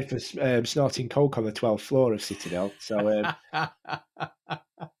got fired for snorting coke on the 12th floor of Citadel. So,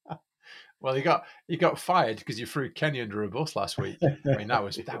 well, he got fired because you threw Kenny under a bus last week. I mean,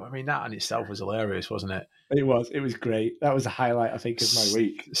 that in itself was hilarious, wasn't it? It was great. That was a highlight, I think, of my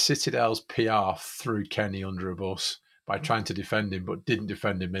week. Citadel's PR threw Kenny under a bus by trying to defend him, but didn't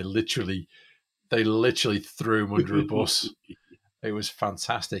defend him. They literally threw him under a bus. It was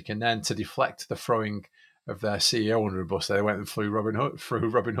fantastic. And then to deflect the throwing of their CEO under a bus, they went and threw Robin Hood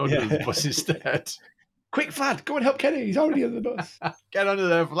under the bus instead. Quick, Vlad, go and help Kenny. He's already under the bus. Get under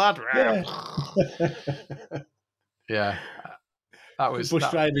there, Vlad. Yeah. Yeah. That was the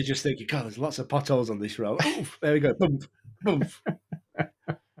bus driver just thinking, God, there's lots of potholes on this road. Oof, there we go. Boom. Boom.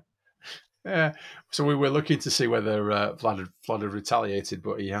 Yeah. So we were looking to see whether Vlad had retaliated,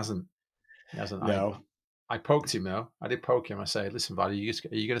 but he hasn't. No. I poked him though. I did poke him. I say, listen, Vlad, are you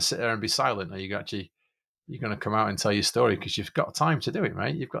going to sit there and be silent? Or you're going to come out and tell your story? Because you've got time to do it,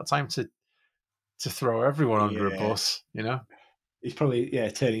 mate. You've got time to throw everyone under a bus, you know? He's probably,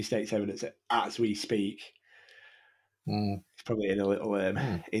 turning state's evidence as we speak. He's probably in a little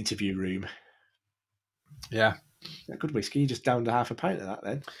interview room. Yeah. A good whiskey. You just downed a half a pint of that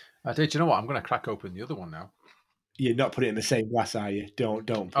then. I did. You know what? I'm going to crack open the other one now. You're not putting it in the same glass, are you? Don't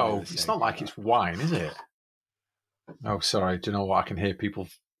put it in the same it's not like it's wine, is it? Oh, sorry. Do you know what? I can hear people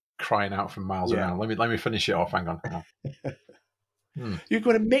crying out from miles around. Let me finish it off. Hang on. You're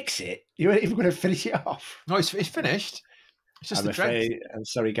going to mix it? You ain't even going to finish it off? No, it's finished. It's just I'm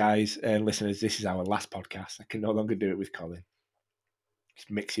sorry, guys and listeners. This is our last podcast. I can no longer do it with Colin. Just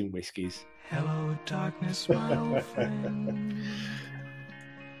mixing whiskies. Hello, darkness, my old friend.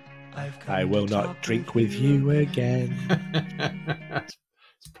 I will not drink with you again.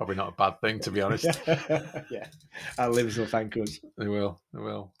 It's probably not a bad thing, to be honest. Yeah, our lives will thank us. They will.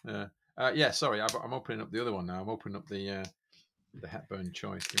 Yeah. Sorry, I'm opening up the other one now. I'm opening up the Hepburn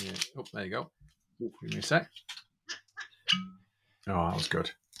choice. There you go. Give me a sec. Oh, that was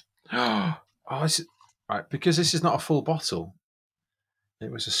good. Right, because this is not a full bottle.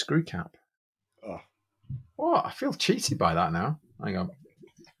 It was a screw cap. Oh, I feel cheated by that now. Hang on.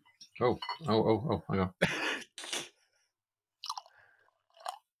 Oh, hang on.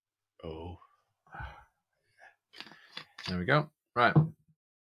 Oh. There we go. Right.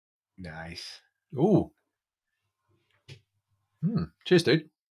 Nice. Ooh. Cheers, dude.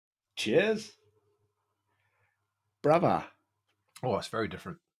 Cheers. Brava. Oh, it's very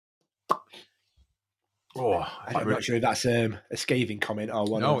different. Oh, I'm not sure if that's a scathing comment or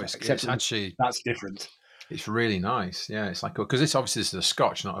one. No, it's actually that's different. It's really nice. Yeah, it's like because this is a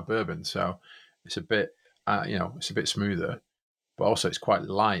Scotch, not a bourbon, so it's a bit, it's a bit smoother, but also it's quite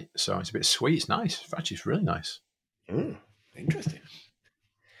light, so it's a bit sweet. It's nice. Actually, it's really nice. Interesting.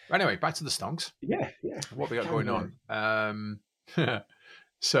 Anyway, back to the stonks. Yeah. What we got Carry going on?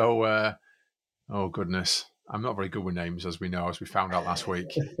 So, oh goodness, I'm not very good with names, as we know, as we found out last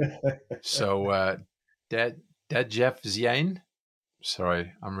week. So, Dejev Zien.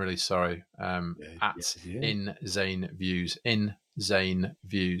 Sorry, I'm really sorry. At Zien. In Zane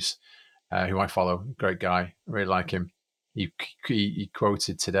Views, who I follow, great guy, I really like him. He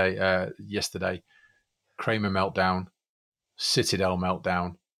quoted yesterday, Kramer meltdown, Citadel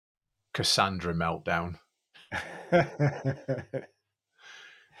meltdown, Cassandra meltdown.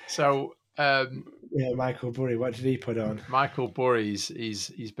 So Yeah, Michael Burry, what did he put on? Michael Burry,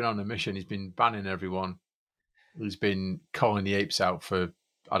 he's been on a mission. He's been banning everyone. He's been calling the apes out for,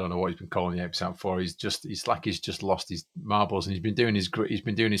 I don't know what he's been calling the apes out for. He's just lost his marbles, and he's been doing his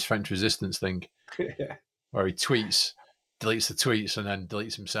French resistance thing, Yeah. where he tweets, deletes the tweets, and then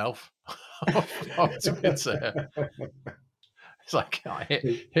deletes himself off Twitter. It's like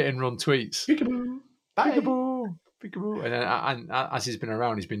hit and run tweets. Peekaboo. Bye. Peekaboo, peekaboo, and as he's been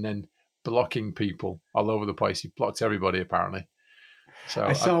around, he's been then blocking people all over the place. He blocked everybody apparently. So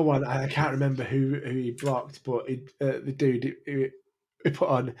I saw one. I can't remember who he blocked, but the dude who put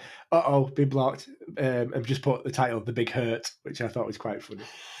on been blocked, and just put the title "The Big Hurt," which I thought was quite funny.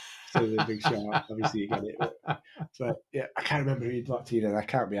 So the big shout, obviously you get it. But yeah, I can't remember who he blocked either. I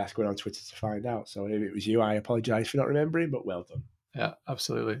can't be asked going on Twitter to find out. So if it was you, I apologise for not remembering. But well done. Yeah,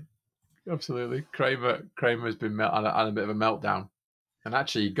 absolutely. Kramer's been had a bit of a meltdown, and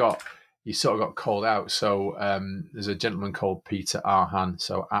actually he sort of got called out. So there's a gentleman called Peter Arhan.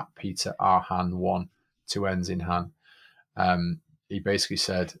 So at Peter Arhan 1, 2 N's in Han. He basically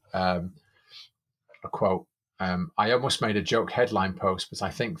said, a quote, I almost made a joke headline post, but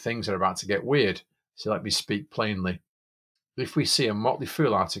I think things are about to get weird. So let me speak plainly. If we see a Motley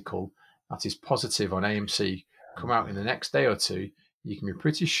Fool article that is positive on AMC come out in the next day or two, you can be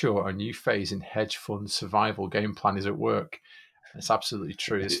pretty sure a new phase in hedge fund survival game plan is at work. It's absolutely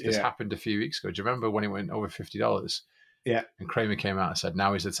true. This happened a few weeks ago. Do you remember when it went over $50? Yeah. And Kramer came out and said,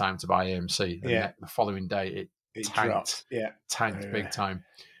 now is the time to buy AMC. And the following day, it tanked. Dropped. Tanked big time.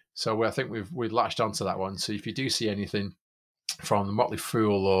 So I think we've latched onto that one. So if you do see anything from the Motley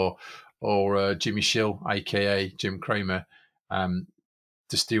Fool or Jimmy Schill, a.k.a. Jim Kramer,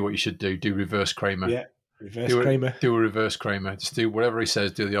 just do what you should do. Do reverse Kramer. Yeah, Kramer. Do a reverse Kramer. Just do whatever he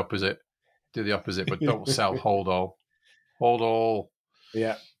says. Do the opposite. But don't sell. Hold all.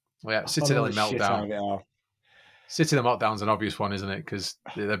 Yeah. Citadel meltdown. Citadel meltdown's an obvious one, isn't it? Because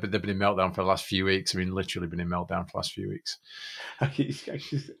they've been in meltdown for the last few weeks. I mean, literally been in meltdown for the last few weeks.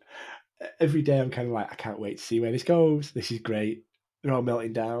 Every day I'm kind of like, I can't wait to see where this goes. This is great. They're all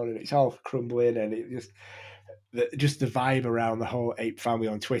melting down and it's all crumbling, and it just the vibe around the whole ape family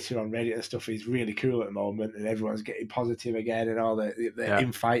on Twitter, on Reddit and stuff is really cool at the moment, and everyone's getting positive again, and all the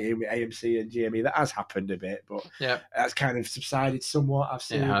infighting with AMC and GME that has happened a bit, but that's kind of subsided somewhat. I've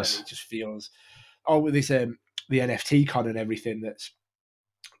seen, and it just feels with this the NFT con and everything that's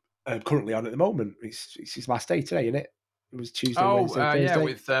currently on at the moment. It's his last day today, isn't it? It was Tuesday, Wednesday,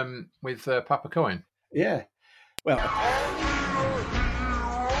 Thursday. with Papa Cohen. Yeah. Well,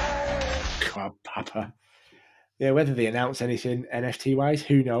 God, Papa. Yeah, whether they announce anything NFT wise,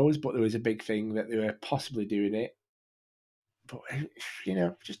 who knows? But there was a big thing that they were possibly doing it. But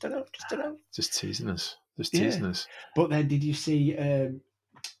just don't know. Just teasing us. But then, did you see?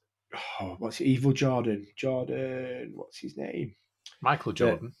 What's it, Evil Jordan? What's his name? Michael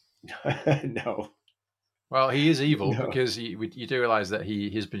Jordan. No. Well, he is evil because you do realise that he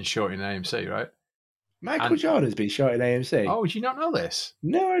has been short in AMC, right? Michael Jordan's been short in AMC. Oh, did you not know this?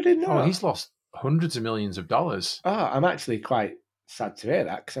 No, I didn't know. Oh, he's lost hundreds of millions of dollars. Oh, I'm actually quite sad to hear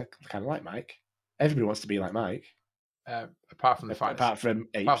that because I kind of like Mike. Everybody wants to be like Mike. Apart from the fact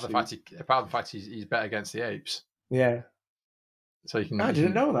apes, he's bet against the apes. Yeah. So I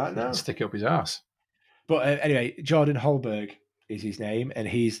didn't know that. No, stick up his ass. But anyway, Jordan Holberg is his name, and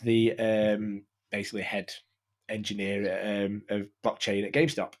he's the basically head engineer of blockchain at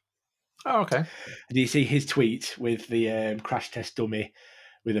GameStop. Oh, okay. Do you see his tweet with the crash test dummy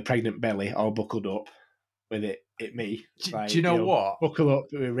with a pregnant belly all buckled up with me? Do you know what? Buckle up,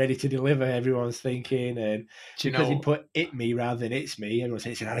 we're ready to deliver, everyone's thinking. And because he put it me rather than it's me, everyone's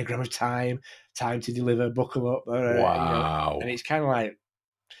saying it's an anagram of time to deliver, buckle up. Wow. And it's kind of like,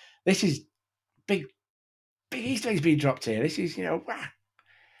 this is big Easter eggs being dropped here. This is, wow.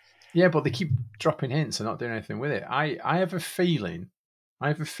 Yeah, but they keep dropping hints and not doing anything with it. I have a feeling. Do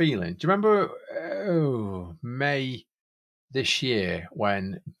you remember May this year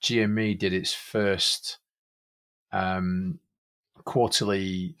when GME did its first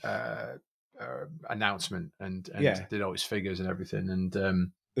quarterly announcement and Yeah. did all his figures and everything. And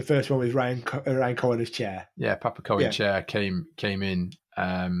The first one was Ryan Cohen's chair. yeah, Papa Cohen Yeah. chair came in.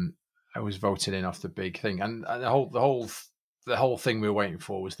 I was voted in off the big thing, and the whole thing we were waiting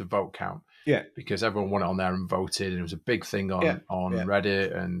for was the vote count. Yeah. Because everyone went on there and voted, and it was a big thing on Yeah.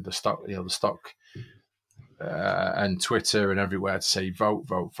 Reddit and the stock, and Twitter and everywhere to say vote,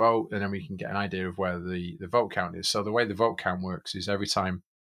 vote, vote, and then we can get an idea of where the vote count is. So the way the vote count works is every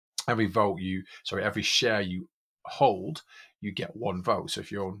share you hold, you get one vote. So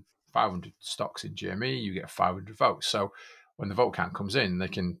if you own 500 stocks in GME, you get 500 votes. So when the vote count comes in, they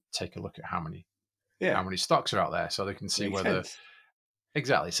can take a look at how many stocks are out there, so they can see Makes whether sense.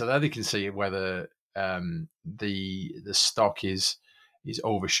 exactly. So there they can see whether the stock is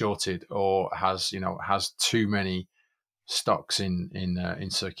overshorted or has too many stocks in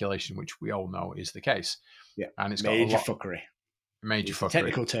circulation, which we all know is the case. Yeah. And it's got Major a lot fuckery. major It's the fuckery.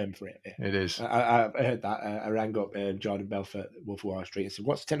 technical term for it. It is. I heard that. I rang up Jordan Belfort, Wolf of Wall Street, and said,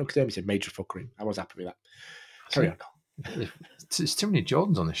 "What's the technical term?" He said, "Major fuckery." I was happy with that. Carry on. It's too many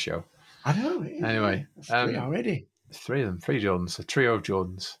Jordans on this show. I know. Anyway, that's three already. 3 of them, 3 Jordans, a trio of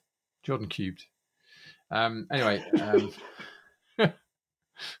Jordans, Jordan cubed. Anyway, the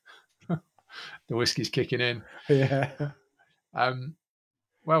whiskey's kicking in. Yeah.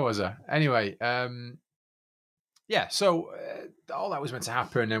 Where was I? Anyway, yeah. So all that was meant to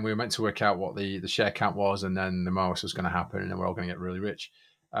happen, and we were meant to work out what the share count was, and then the most was going to happen, and then we're all going to get really rich.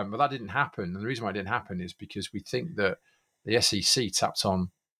 But that didn't happen, and the reason why it didn't happen is because we think that the SEC tapped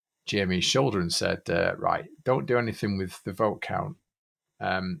on GME's shoulder and said, right, don't do anything with the vote count.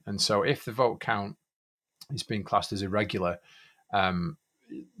 And so if the vote count is being classed as irregular,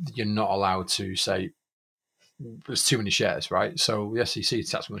 you're not allowed to say there's too many shares, right? So the SEC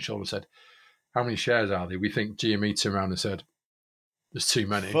tapped on the shoulder and said, how many shares are there? We think GME turned around and said, there's too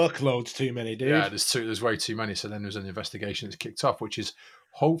many. Fuckloads too many, dude. Yeah, there's way too many. So then there's an investigation that's kicked off, which is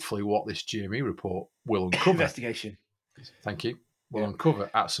hopefully what this GME report will uncover. Investigation. Thank you. Will uncover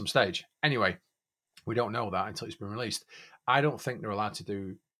at some stage. Anyway, we don't know that until it's been released. I don't think they're allowed to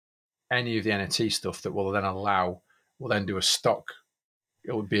do any of the NFT stuff that will then do a stock.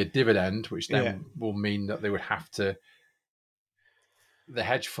 It would be a dividend, which then will mean that they would have to. The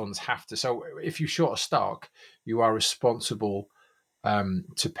hedge funds have to. So if you short a stock, you are responsible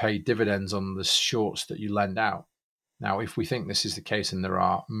to pay dividends on the shorts that you lend out. Now, if we think this is the case and there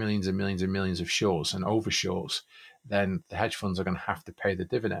are millions and millions and millions of shorts and overshorts, then the hedge funds are going to have to pay the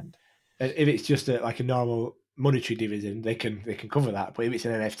dividend. If it's just like a normal monetary dividend, they can cover that. But if it's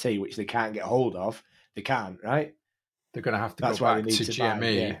an NFT, which they can't get hold of, they can't, right? They're going to have to That's go why they back need to to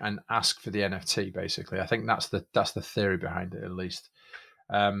GME buy, and ask for the NFT. Basically, I think that's the theory behind it, at least.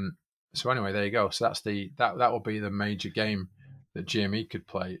 So anyway, there you go. So that's that will be the major game that GME could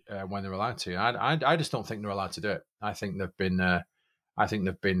play when they're allowed to. I just don't think they're allowed to do it. I think they've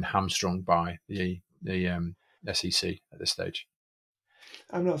been hamstrung by the SEC at this stage.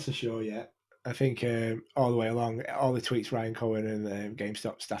 I'm not so sure yet. I think all the way along, all the tweets Ryan Cohen and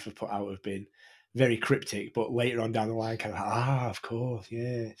GameStop staff have put out have been very cryptic, but later on down the line, kind of of course,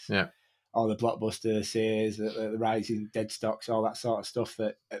 yes. Yeah. All the blockbuster sales, the rising dead stocks, all that sort of stuff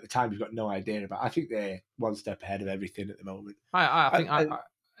that at the time you've got no idea about. I think they're one step ahead of everything at the moment.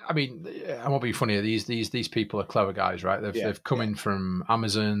 I mean, I won't be funny. These people are clever guys, right? They've come in from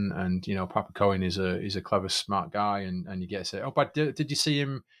Amazon, and Papa Cohen is a clever, smart guy, and you get to say, oh, but did you see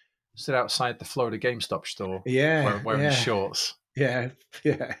him sit outside the Florida GameStop store? Wearing his shorts. Yeah.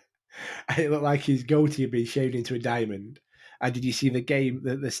 It looked like his goatee had been shaved into a diamond. And did you see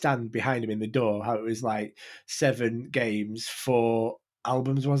the stand behind him in the door? How it was like 7 games, 4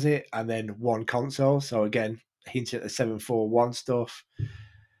 albums, was it? And then 1 console. So again, hinting at the 741 stuff.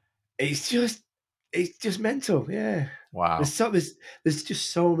 It's just mental, yeah. Wow. There's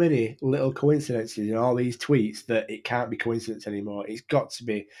just so many little coincidences in all these tweets that it can't be coincidence anymore. It's got to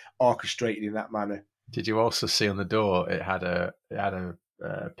be orchestrated in that manner. Did you also see on the door? It had a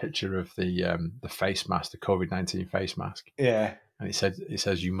picture of the face mask, the COVID-19 face mask. Yeah. And it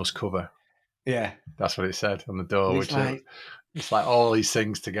says you must cover. Yeah. That's what it said on the door. It's like all these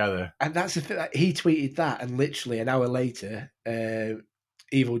things together. And that's the thing. He tweeted that, and literally an hour later,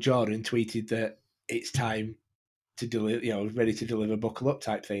 Evil Jordan tweeted that it's time to deliver, ready to deliver, buckle up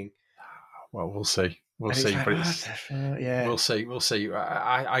type thing. Well, we'll see. We'll see. We'll see.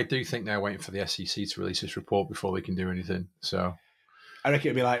 I do think they're waiting for the SEC to release this report before they can do anything. So I reckon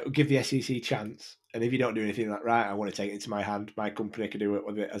it'd be like, give the SEC a chance, and if you don't do anything like right, I want to take it into my hand. My company can do it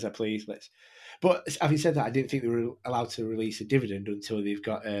with it as I please. But having said that, I didn't think they were allowed to release a dividend until they've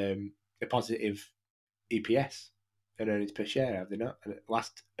got a positive EPS in earnings per share, have they not? And at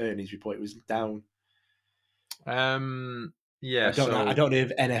last earnings report, it was down. Yeah. I don't know. I don't know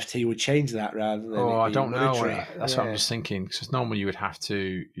if NFT would change that rather than it I being don't know. monetary. That's what I'm just thinking. Because normally you would have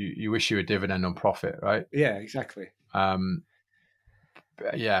to. You issue a dividend on profit, right? Yeah, exactly.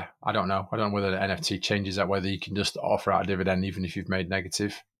 Yeah, I don't know. I don't know whether the NFT changes that. Whether you can just offer out a dividend even if you've made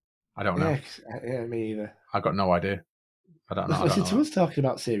negative. I don't know. Yeah, me either. I got no idea. I don't know. Listen to us talking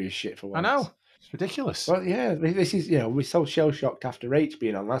about serious shit for once. I know. It's ridiculous. Well, yeah, this is, we're so shell shocked after Rach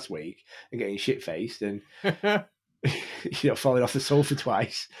being on last week and getting shit faced and falling off the sofa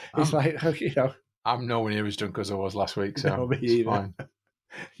twice. It's like, I'm nowhere near as drunk as I was last week, so No, me it's either.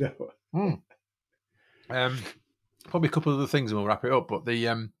 fine. Probably a couple of other things and we'll wrap it up. But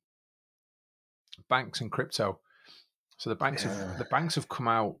the banks and crypto. So the banks have come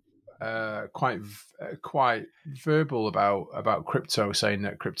out quite verbal about crypto, saying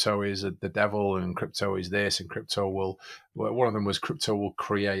that crypto is the devil and crypto is this and crypto will. One of them was crypto will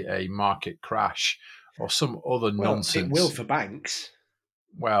create a market crash or some other nonsense. It will for banks.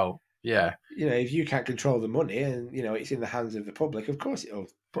 Well, yeah. If you can't control the money and it's in the hands of the public, of course it'll.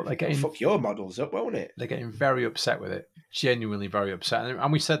 But they're getting fuck your models up, won't it? They're getting very upset with it, genuinely very upset.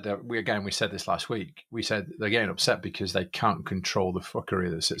 And we said that we said this last week. We said they're getting upset because they can't control the fuckery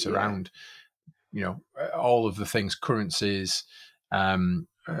that sits around, all of the things, currencies,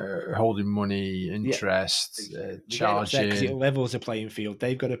 holding money, interest, charging. Because it levels the playing field.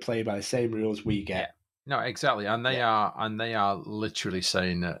 They've got to play by the same rules we get. Yeah. No, exactly, and they are literally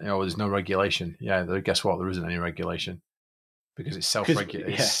saying that there's no regulation. Yeah, guess what? There isn't any regulation. Because it's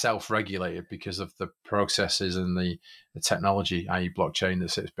self-regulated because of the processes and the technology, i.e. blockchain that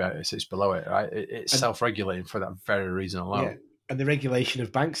sits below it, right? It's self-regulating for that very reason alone. Yeah. And the regulation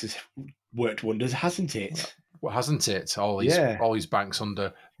of banks has worked wonders, hasn't it? Well, hasn't it? All these banks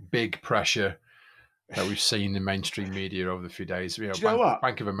under big pressure that we've seen in mainstream media over the few days. Do you know what?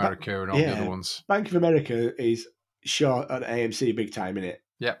 Bank of America and all the other ones. Bank of America is short on AMC big time, innit?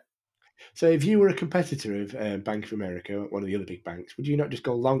 Yeah. So if you were a competitor of Bank of America, one of the other big banks, would you not just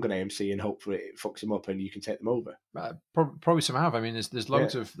go long on AMC and hope for it fucks them up and you can take them over? Probably some have. I mean, there's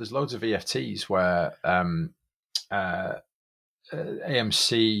loads of EFTs where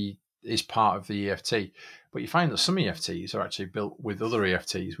AMC is part of the EFT, but you find that some EFTs are actually built with other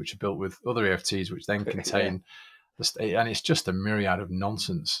EFTs, which are built with other EFTs, which then contain and it's just a myriad of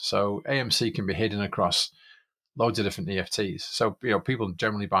nonsense. So AMC can be hidden across loads of different EFTs. So people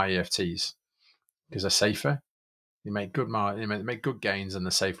generally buy EFTs because they're safer. They make good make good gains and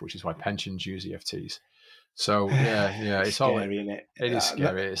they're safer, which is why pensions use EFTs. So yeah, it's scary, all isn't it? It is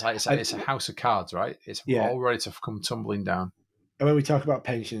scary. It's like it's a house of cards, right? It's all ready to come tumbling down. And when we talk about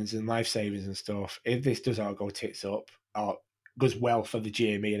pensions and life savings and stuff, if this does all go tits up or goes well for the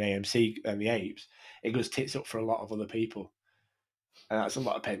GME and AMC and the apes, it goes tits up for a lot of other people. And that's a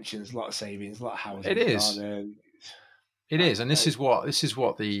lot of pensions, a lot of savings, a lot of housing. It is. It is, and this is what the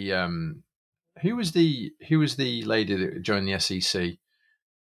who was the lady that joined the SEC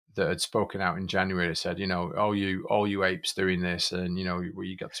that had spoken out in January that said, all you apes doing this, and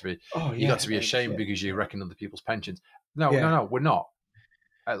you got to be ashamed because you reckon other people's pensions. No, we're not.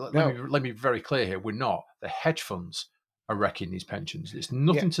 Let me be very clear here. We're not. The hedge funds are wrecking these pensions. It's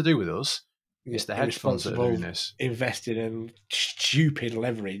nothing to do with us. It's the hedge funds that are doing this. Invested in stupid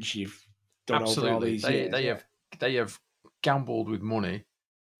leverage you've done over all these years. They have gambled with money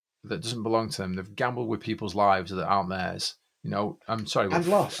that doesn't belong to them. They've gambled with people's lives that aren't theirs. I'm sorry. And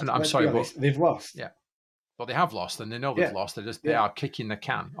lost. I'm sorry, but they've lost. Yeah. But they have lost and they know they've lost. They are kicking the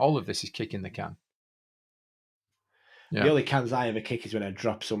can. All of this is kicking the can. Yeah. The only cans I ever kick is when I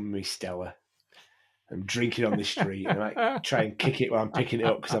drop some of my Stella. I'm drinking on the street and I might try and kick it while I'm picking it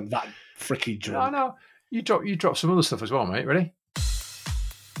up because I'm that freaking drunk. No. You drop some other stuff as well, mate. Ready?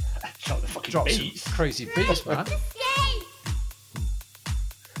 Drop the fucking beats. Some crazy beats, man.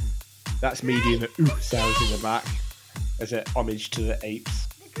 That's me doing the ooh sounds in the back as an homage to the apes.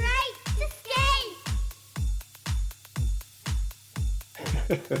 The Great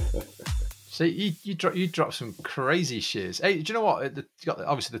Escape! See, you drop some crazy shears. Hey, do you know what?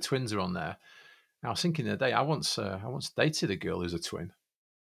 Obviously the twins are on there. Now, I was thinking the other day, I once dated a girl who's a twin.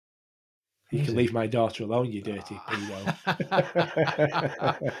 You can leave my daughter alone, you dirty pedo.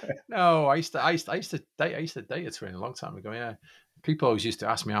 No, I used to date a twin a long time ago. Yeah, people always used to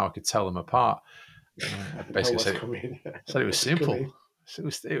ask me how I could tell them apart. I basically said it was simple. It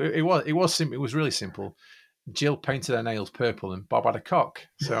was simple. It was really simple. Jill painted her nails purple and Bob had a cock.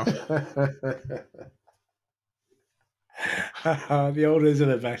 So the olders are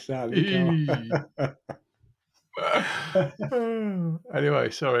the best, aren't they? Anyway,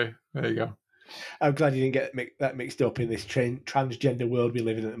 sorry. There you go. I'm glad you didn't get that mixed up in this transgender world we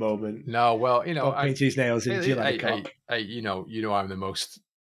live in at the moment. No, well, Bob painted his nails and Jill had a cock. hey, you know, I'm the most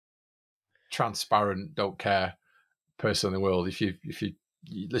transparent, don't care person in the world. If you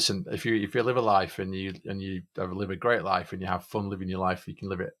listen, if you live a life and you live a great life and you have fun living your life, you can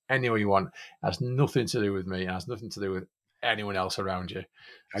live it any way you want. It has nothing to do with me. It has nothing to do with anyone else around you.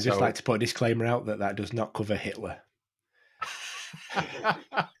 I'd just like to put a disclaimer out that does not cover Hitler.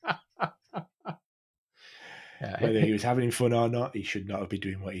 Whether he was having fun or not, he should not have been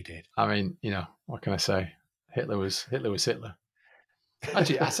doing what he did. I mean, you know, what can I say? Hitler was Hitler.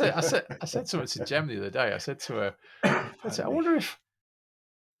 Actually, I said something to Jem the other day. I said to her, I wonder if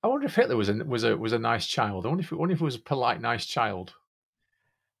Hitler was a nice child. I wonder if it was a polite, nice child.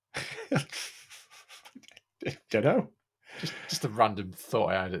 Don't know. Just a random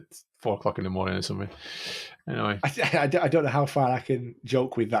thought I had at 4:00 in the morning or something. Anyway, I don't know how far I can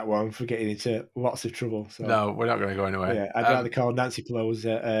joke with that one for getting into lots of trouble. So. No, we're not going to go anywhere. Yeah, I'd rather call Nancy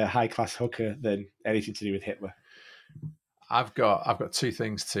Pelosi a high-class hooker than anything to do with Hitler. I've got two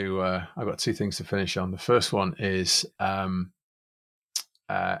things to finish on. The first one is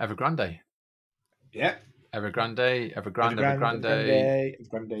Evergrande. Yeah. Evergrande.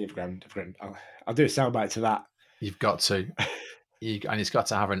 I'll do a soundbite to that. You've got to. And it's got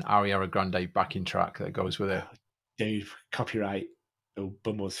to have an Ariana Grande backing track that goes with it. Dude, copyright. They'll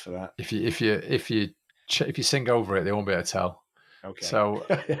bum us for that. If you sing over it, they won't be able to tell. Okay. So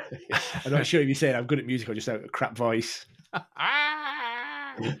I'm not sure if you're saying I'm good at music or just a crap voice.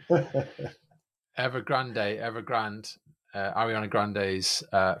 Evergrande, Ariana Grande's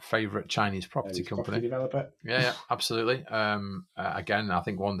favorite Chinese property company. Property developer. Yeah, absolutely. Again, I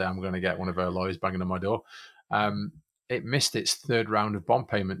think one day I'm going to get one of her lawyers banging on my door. It missed its third round of bond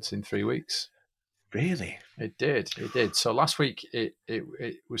payments in 3 weeks. Really? It did. So last week it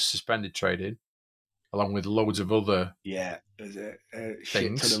was suspended trading, along with loads of other there's a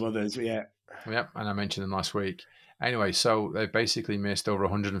shit ton of others. Yeah, and I mentioned them last week. Anyway, so they basically missed over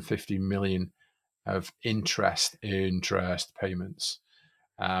 150 million of interest payments,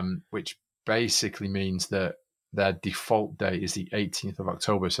 which basically means that their default date is the 18th of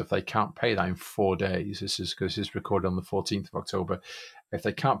October. So if they can't pay that in 4 days, this is recorded on the 14th of October. If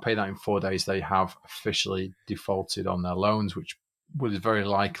they can't pay that in 4 days, they have officially defaulted on their loans, which would very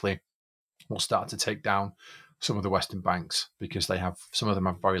likely will start to take down some of the Western banks because some of them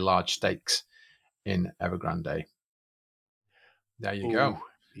have very large stakes in Evergrande. There you go.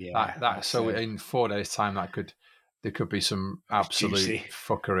 Yeah. So in 4 days' time, there could be some absolute juicy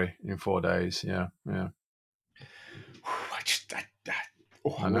fuckery in 4 days. Yeah.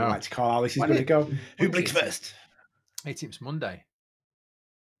 I would like to call how this is going to go. Who blinks first? 18th Monday.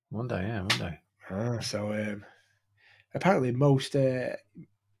 Monday. So apparently most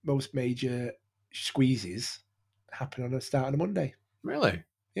major squeezes happen on the start of a Monday. Really?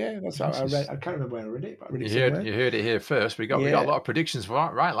 Yeah, that's what I read. I can't remember where I read it, but I read it somewhere. You heard it here first. We got a lot of predictions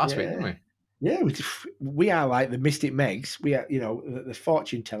right last week, didn't we? Yeah, we are like the Mystic Megs. We are, the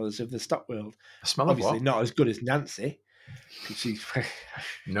fortune tellers of the stock world. Obviously not as good as Nancy. She's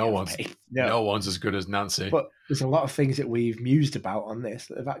no one's as good as Nancy. But there's a lot of things that we've mused about on this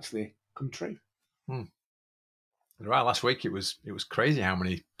that have actually come true. Right, last week it was crazy how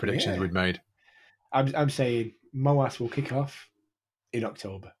many predictions we'd made. I'm saying MOAS will kick off in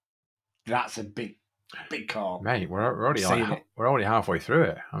October. That's a big call, mate. We're already halfway through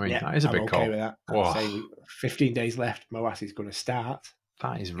it. I mean, that is a big call. With that. I'm saying 15 days left. MOAS is going to start.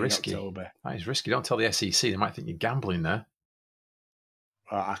 That is risky. October. That is risky. Don't tell the SEC; they might think you're gambling there.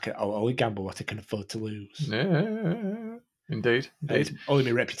 I'll only gamble what I can afford to lose. Yeah, indeed. It's only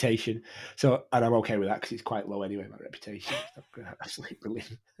my reputation. So, and I'm okay with that because it's quite low anyway. My reputation. It's absolutely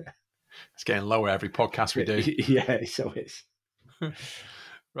brilliant. It's getting lower every podcast we do. Yeah, so it's.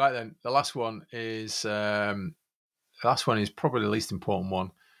 Right then, the last one is probably the least important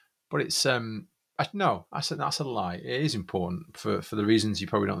one, but it's no, that's a lie. It is important for the reasons you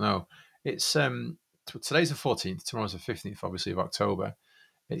probably don't know. It's today's the 14th, tomorrow's the 15th, obviously, of October.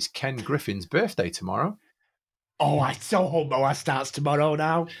 It's Ken Griffin's birthday tomorrow. Oh, I so hope MOAS starts tomorrow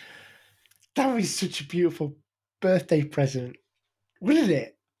now. That would be such a beautiful birthday present, wouldn't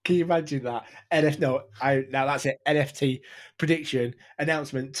it? Can you imagine that? Now that's it. NFT prediction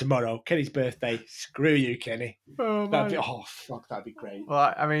announcement tomorrow. Kenny's birthday. Screw you, Kenny. That'd be great.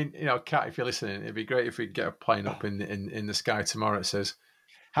 Well, I mean, Kat, if you're listening, it'd be great if we could get a plane up in the sky tomorrow. It says,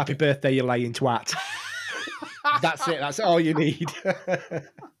 "Happy birthday, you lying twat." That's it. That's all you need.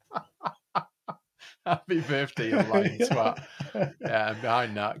 Happy birthday, you lying twat. Yeah, and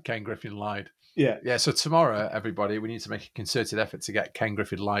behind that, Ken Griffin lied. Yeah. So tomorrow, everybody, we need to make a concerted effort to get Ken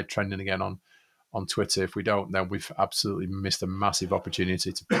Griffin lied trending again on on Twitter. If we don't, then we've absolutely missed a massive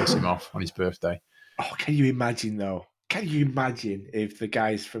opportunity to piss him off on his birthday. Oh, can you imagine though? Can you imagine if the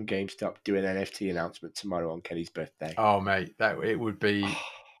guys from GameStop do an NFT announcement tomorrow on Kenny's birthday? Oh, mate, it would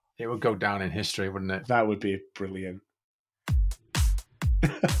go down in history, wouldn't it? That would be brilliant.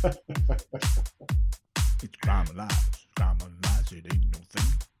 It's crime and lies, crime and lies, it ain't no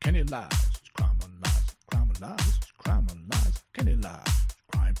thing. Kenny lies, it's crime and lies, crime and lies, it's crime and lies. Kenny lies,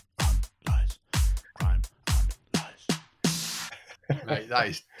 crime and lies, crime and lies. Mate,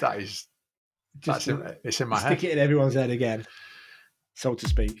 it's in my Stick head. it in everyone's head again, so to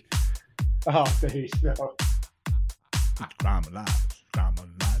speak. Oh, dude, no. It's crime and lies,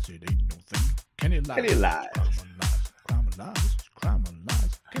 it ain't no thing. Kenny lies, Kenny lies. crime and lies, it's crime and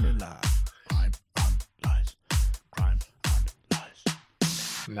lies. Kenny lies, crime and lies, crime and lies.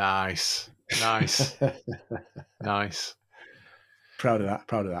 Nice. Nice. Proud of that.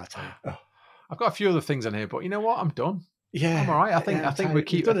 Oh. I've got a few other things on here, but you know what? I'm done. Yeah, I'm all right. I think we we've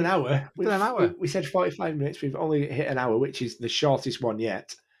keep done an hour. We've done an hour. We said 45 minutes. We've only hit an hour, which is the shortest one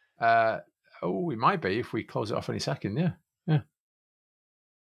yet. We might be if we close it off any second. Yeah.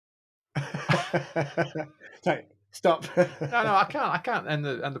 Right, stop. No, I can't end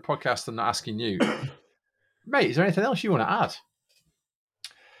the podcast and not asking you, mate. Is there anything else you want to add?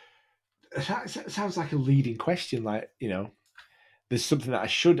 That sounds like a leading question. Like, there's something that I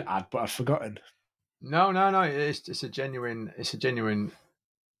should add, but I've forgotten. No. It's a genuine.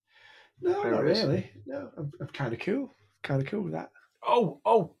 No, There not it is. really. No, I'm kind of cool. Kind of cool with that.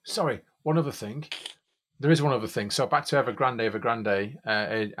 Oh, sorry. One other thing. There is one other thing. So back to Evergrande,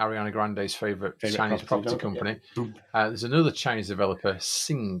 Ariana Grande's favorite Chinese property company. Yeah. Boom. There's another Chinese developer,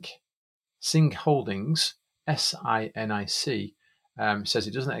 Sing Holdings, SINIC, says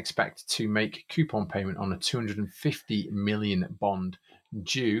it doesn't expect to make coupon payment on a 250 million bond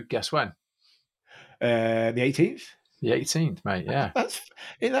due. Guess when? The 18th. The 18th, mate. Yeah,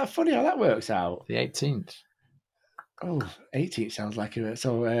 Isn't that funny how that works out? the 18th. Oh, 18th sounds like it.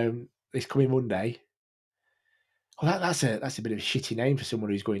 So this coming Monday. Well, that's a bit of a shitty name for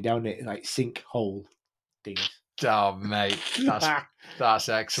someone who's going down it, like sinkhole things. Oh, mate, that's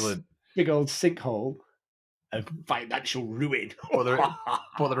excellent. Big old sinkhole of financial ruin. But there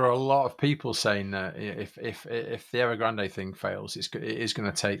are a lot of people saying that if the Evergrande thing fails, it is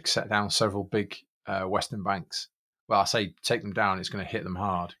going to set down several big Western banks. Well, I say take them down; it's going to hit them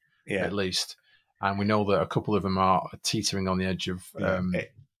hard, at least. And we know that a couple of them are teetering on the edge of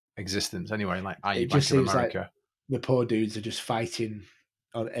existence anyway, like i.e. Bank of America. Like the poor dudes are just fighting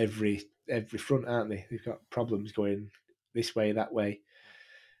on every front, aren't they? They've got problems going this way, that way.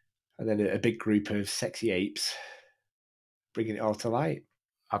 And then a big group of sexy apes bringing it all to light.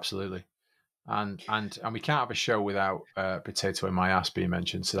 Absolutely. And we can't have a show without potato in my ass being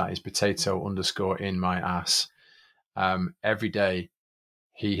mentioned. So that is potato_in my ass. Every day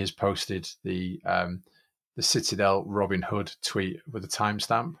he has posted the Citadel Robin Hood tweet with a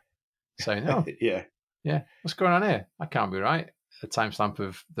timestamp saying, "Oh, yeah, what's going on here? That can't be right." A timestamp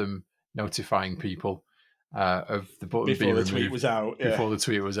of them notifying people of the button before being the removed tweet was out. before the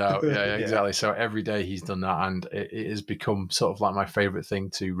tweet was out. Yeah, exactly. So every day he's done that, and it has become sort of like my favorite thing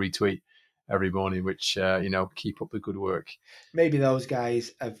to retweet every morning. Which keep up the good work. Maybe those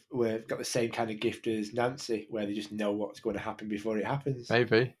guys have got the same kind of gift as Nancy, where they just know what's going to happen before it happens.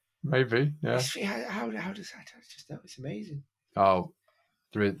 Maybe, yeah. How does that? It's amazing. Oh,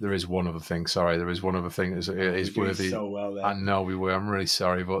 there is one other thing. Sorry, there is one other thing that is worthy. So well there. I know we were. I'm really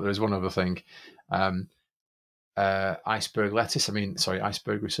sorry, but there is one other thing. Iceberg Lettuce.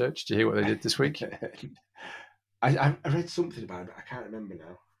 Iceberg Research. Did you hear what they did this week? I read something about it. I can't remember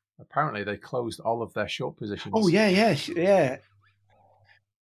now. Apparently, they closed all of their short positions. Oh yeah.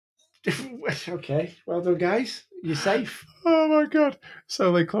 Okay, well done, guys. You're safe. Oh my god!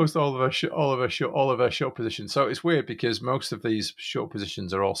 So they closed all of their short positions. So it's weird because most of these short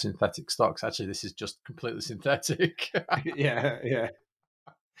positions are all synthetic stocks. Actually, this is just completely synthetic. yeah.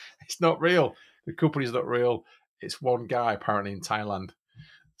 It's not real. The company's not real. It's one guy apparently in Thailand.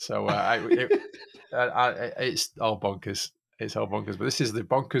 So it's all bonkers. It's all bonkers. But this is the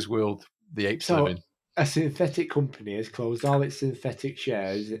bonkers world the apes live in. A synthetic company has closed all its synthetic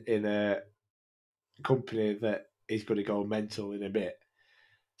shares in a company that is going to go mental in a bit.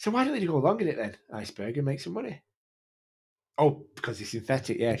 So why don't they go along in it then, Iceberg, and make some money? Oh, because it's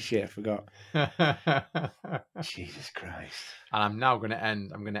synthetic. Yeah, shit, I forgot. Jesus Christ. And I'm now going to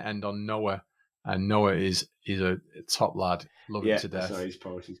end. I'm going to end on Noah. And Noah is a top lad, love him to death. His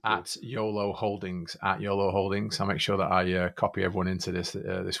post is at YOLO Holdings. I'll make sure that I copy everyone into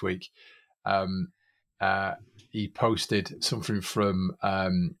this week. he posted something from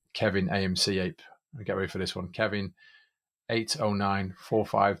Kevin AMC8. Get ready for this one. Kevin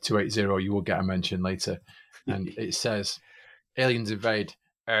 809-45280. You will get a mention later. And it says, aliens invade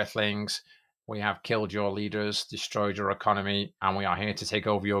Earthlings. We have killed your leaders, destroyed your economy, and we are here to take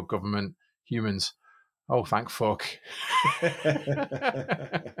over your government. Humans. Oh, thank fuck.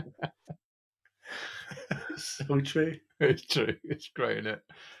 So true. It's true. It's great, isn't it?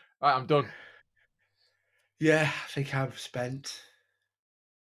 Right, I'm done. Yeah, I think I've spent.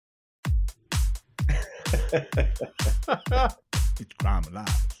 It's crime and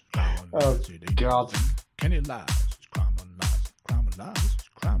lies. Crime and Oh, lies. It ain't God. no thing. Can it lies? It's crime and lies. Crime and lies. It's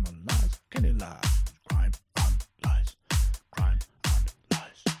crime and lies. Can it lies? It's crime and lies. Crime and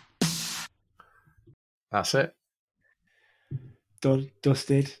lies. That's it. Done,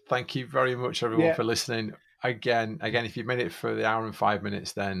 dusted. Thank you very much, everyone, Yeah. for listening. Again, if you've made it for the hour and 5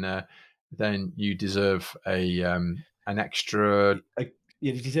 minutes, then you deserve an extra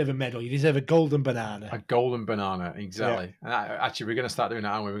You deserve a medal. You deserve a golden banana. a golden banana. Exactly. And actually, we're going to start doing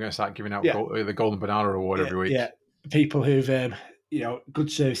that, aren't we? We're going to start giving out the golden banana award every week. Yeah, people who've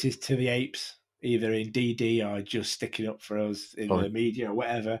good services to the apes, either in DD or just sticking up for us in the media or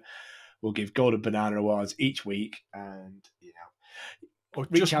whatever. We'll give golden banana awards each week, and or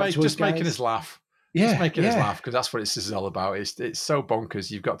reach out to us, just making guys. us laugh. Yeah, just making us laugh, because that's what this is all about. It's so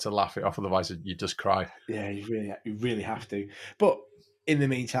bonkers. You've got to laugh it off, otherwise you just cry. Yeah, you really have to. But in the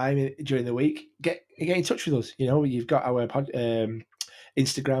meantime, during the week, get in touch with us. You've got our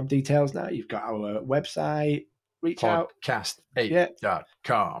Instagram details now. You've got our website. Reach out.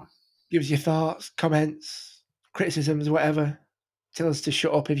 Podcast8.com. Give us your thoughts, comments, criticisms, whatever. Tell us to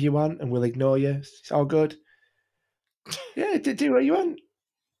shut up if you want, and we'll ignore you. It's all good. Yeah, do what you want.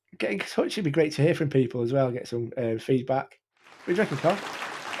 Get in touch. It'd be great to hear from people as well. Get some feedback. What do you reckon, Carl?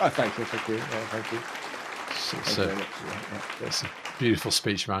 Oh, thank you. Thank you. Thank you. It's a beautiful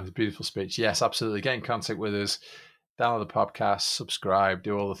speech, man. It's a beautiful speech. Yes, absolutely. Get in contact with us. Download the podcast. Subscribe.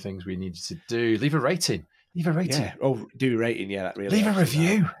 Do all the things we need you to do. Leave a rating. Yeah. Oh, do a rating. Yeah, that really. Leave a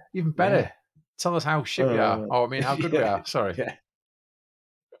review. Even better. Yeah. Tell us how shit we are. How good we are. Sorry. Yeah.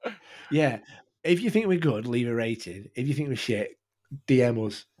 Yeah. If you think we're good, leave a rating. If you think we're shit, DM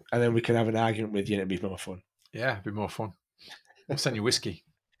us, and then we can have an argument with you, and it'd be more fun. Yeah, it'd be more fun. We'll send you whiskey.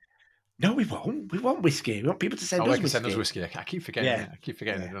 No, we won't. We want whiskey. We want people to send us whiskey. Send us whiskey. I keep forgetting it. I keep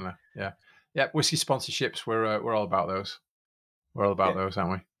forgetting it, don't I? Yeah. Yeah, whiskey sponsorships. We're all about those. We're all about those,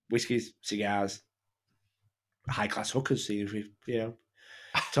 aren't we? Whiskeys, cigars, high-class hookers. See if we've,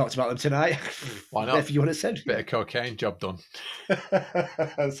 talked about them tonight. Why not? If you want to send bit of cocaine, job done.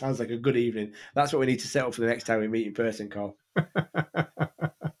 Sounds like a good evening. That's what we need to set up for the next time we meet in person, Carl.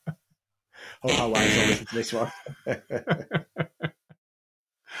 Hope our wives will listen to this one.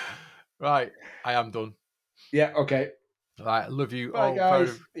 Right, I am done. Yeah, okay. Right, love you Bye, all.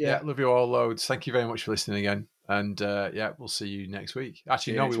 guys. Love you all loads. Thank you very much for listening again. And we'll see you next week.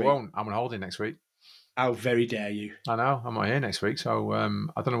 Actually, no, we won't. I'm on holiday next week. How very dare you? I know. I'm not here next week, so I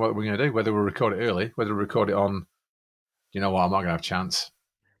don't know what we're going to do. Whether we'll record it early, whether we'll record it on. You know what? I'm not going to have a chance.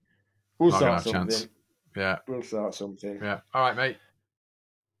 We'll sort something. Yeah. We'll sort something. Yeah. All right, mate.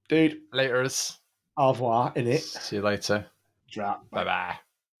 Dude. Laters. Au revoir, innit? See you later. Drop. Bye-bye.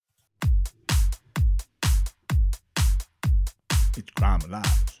 It's crime and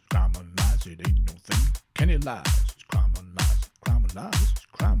lies. Crime and lies. It ain't no thing. Can it lies? It's crime and lies. Crime and lies. It's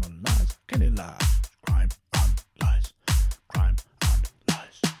crime and lies. Can it lies?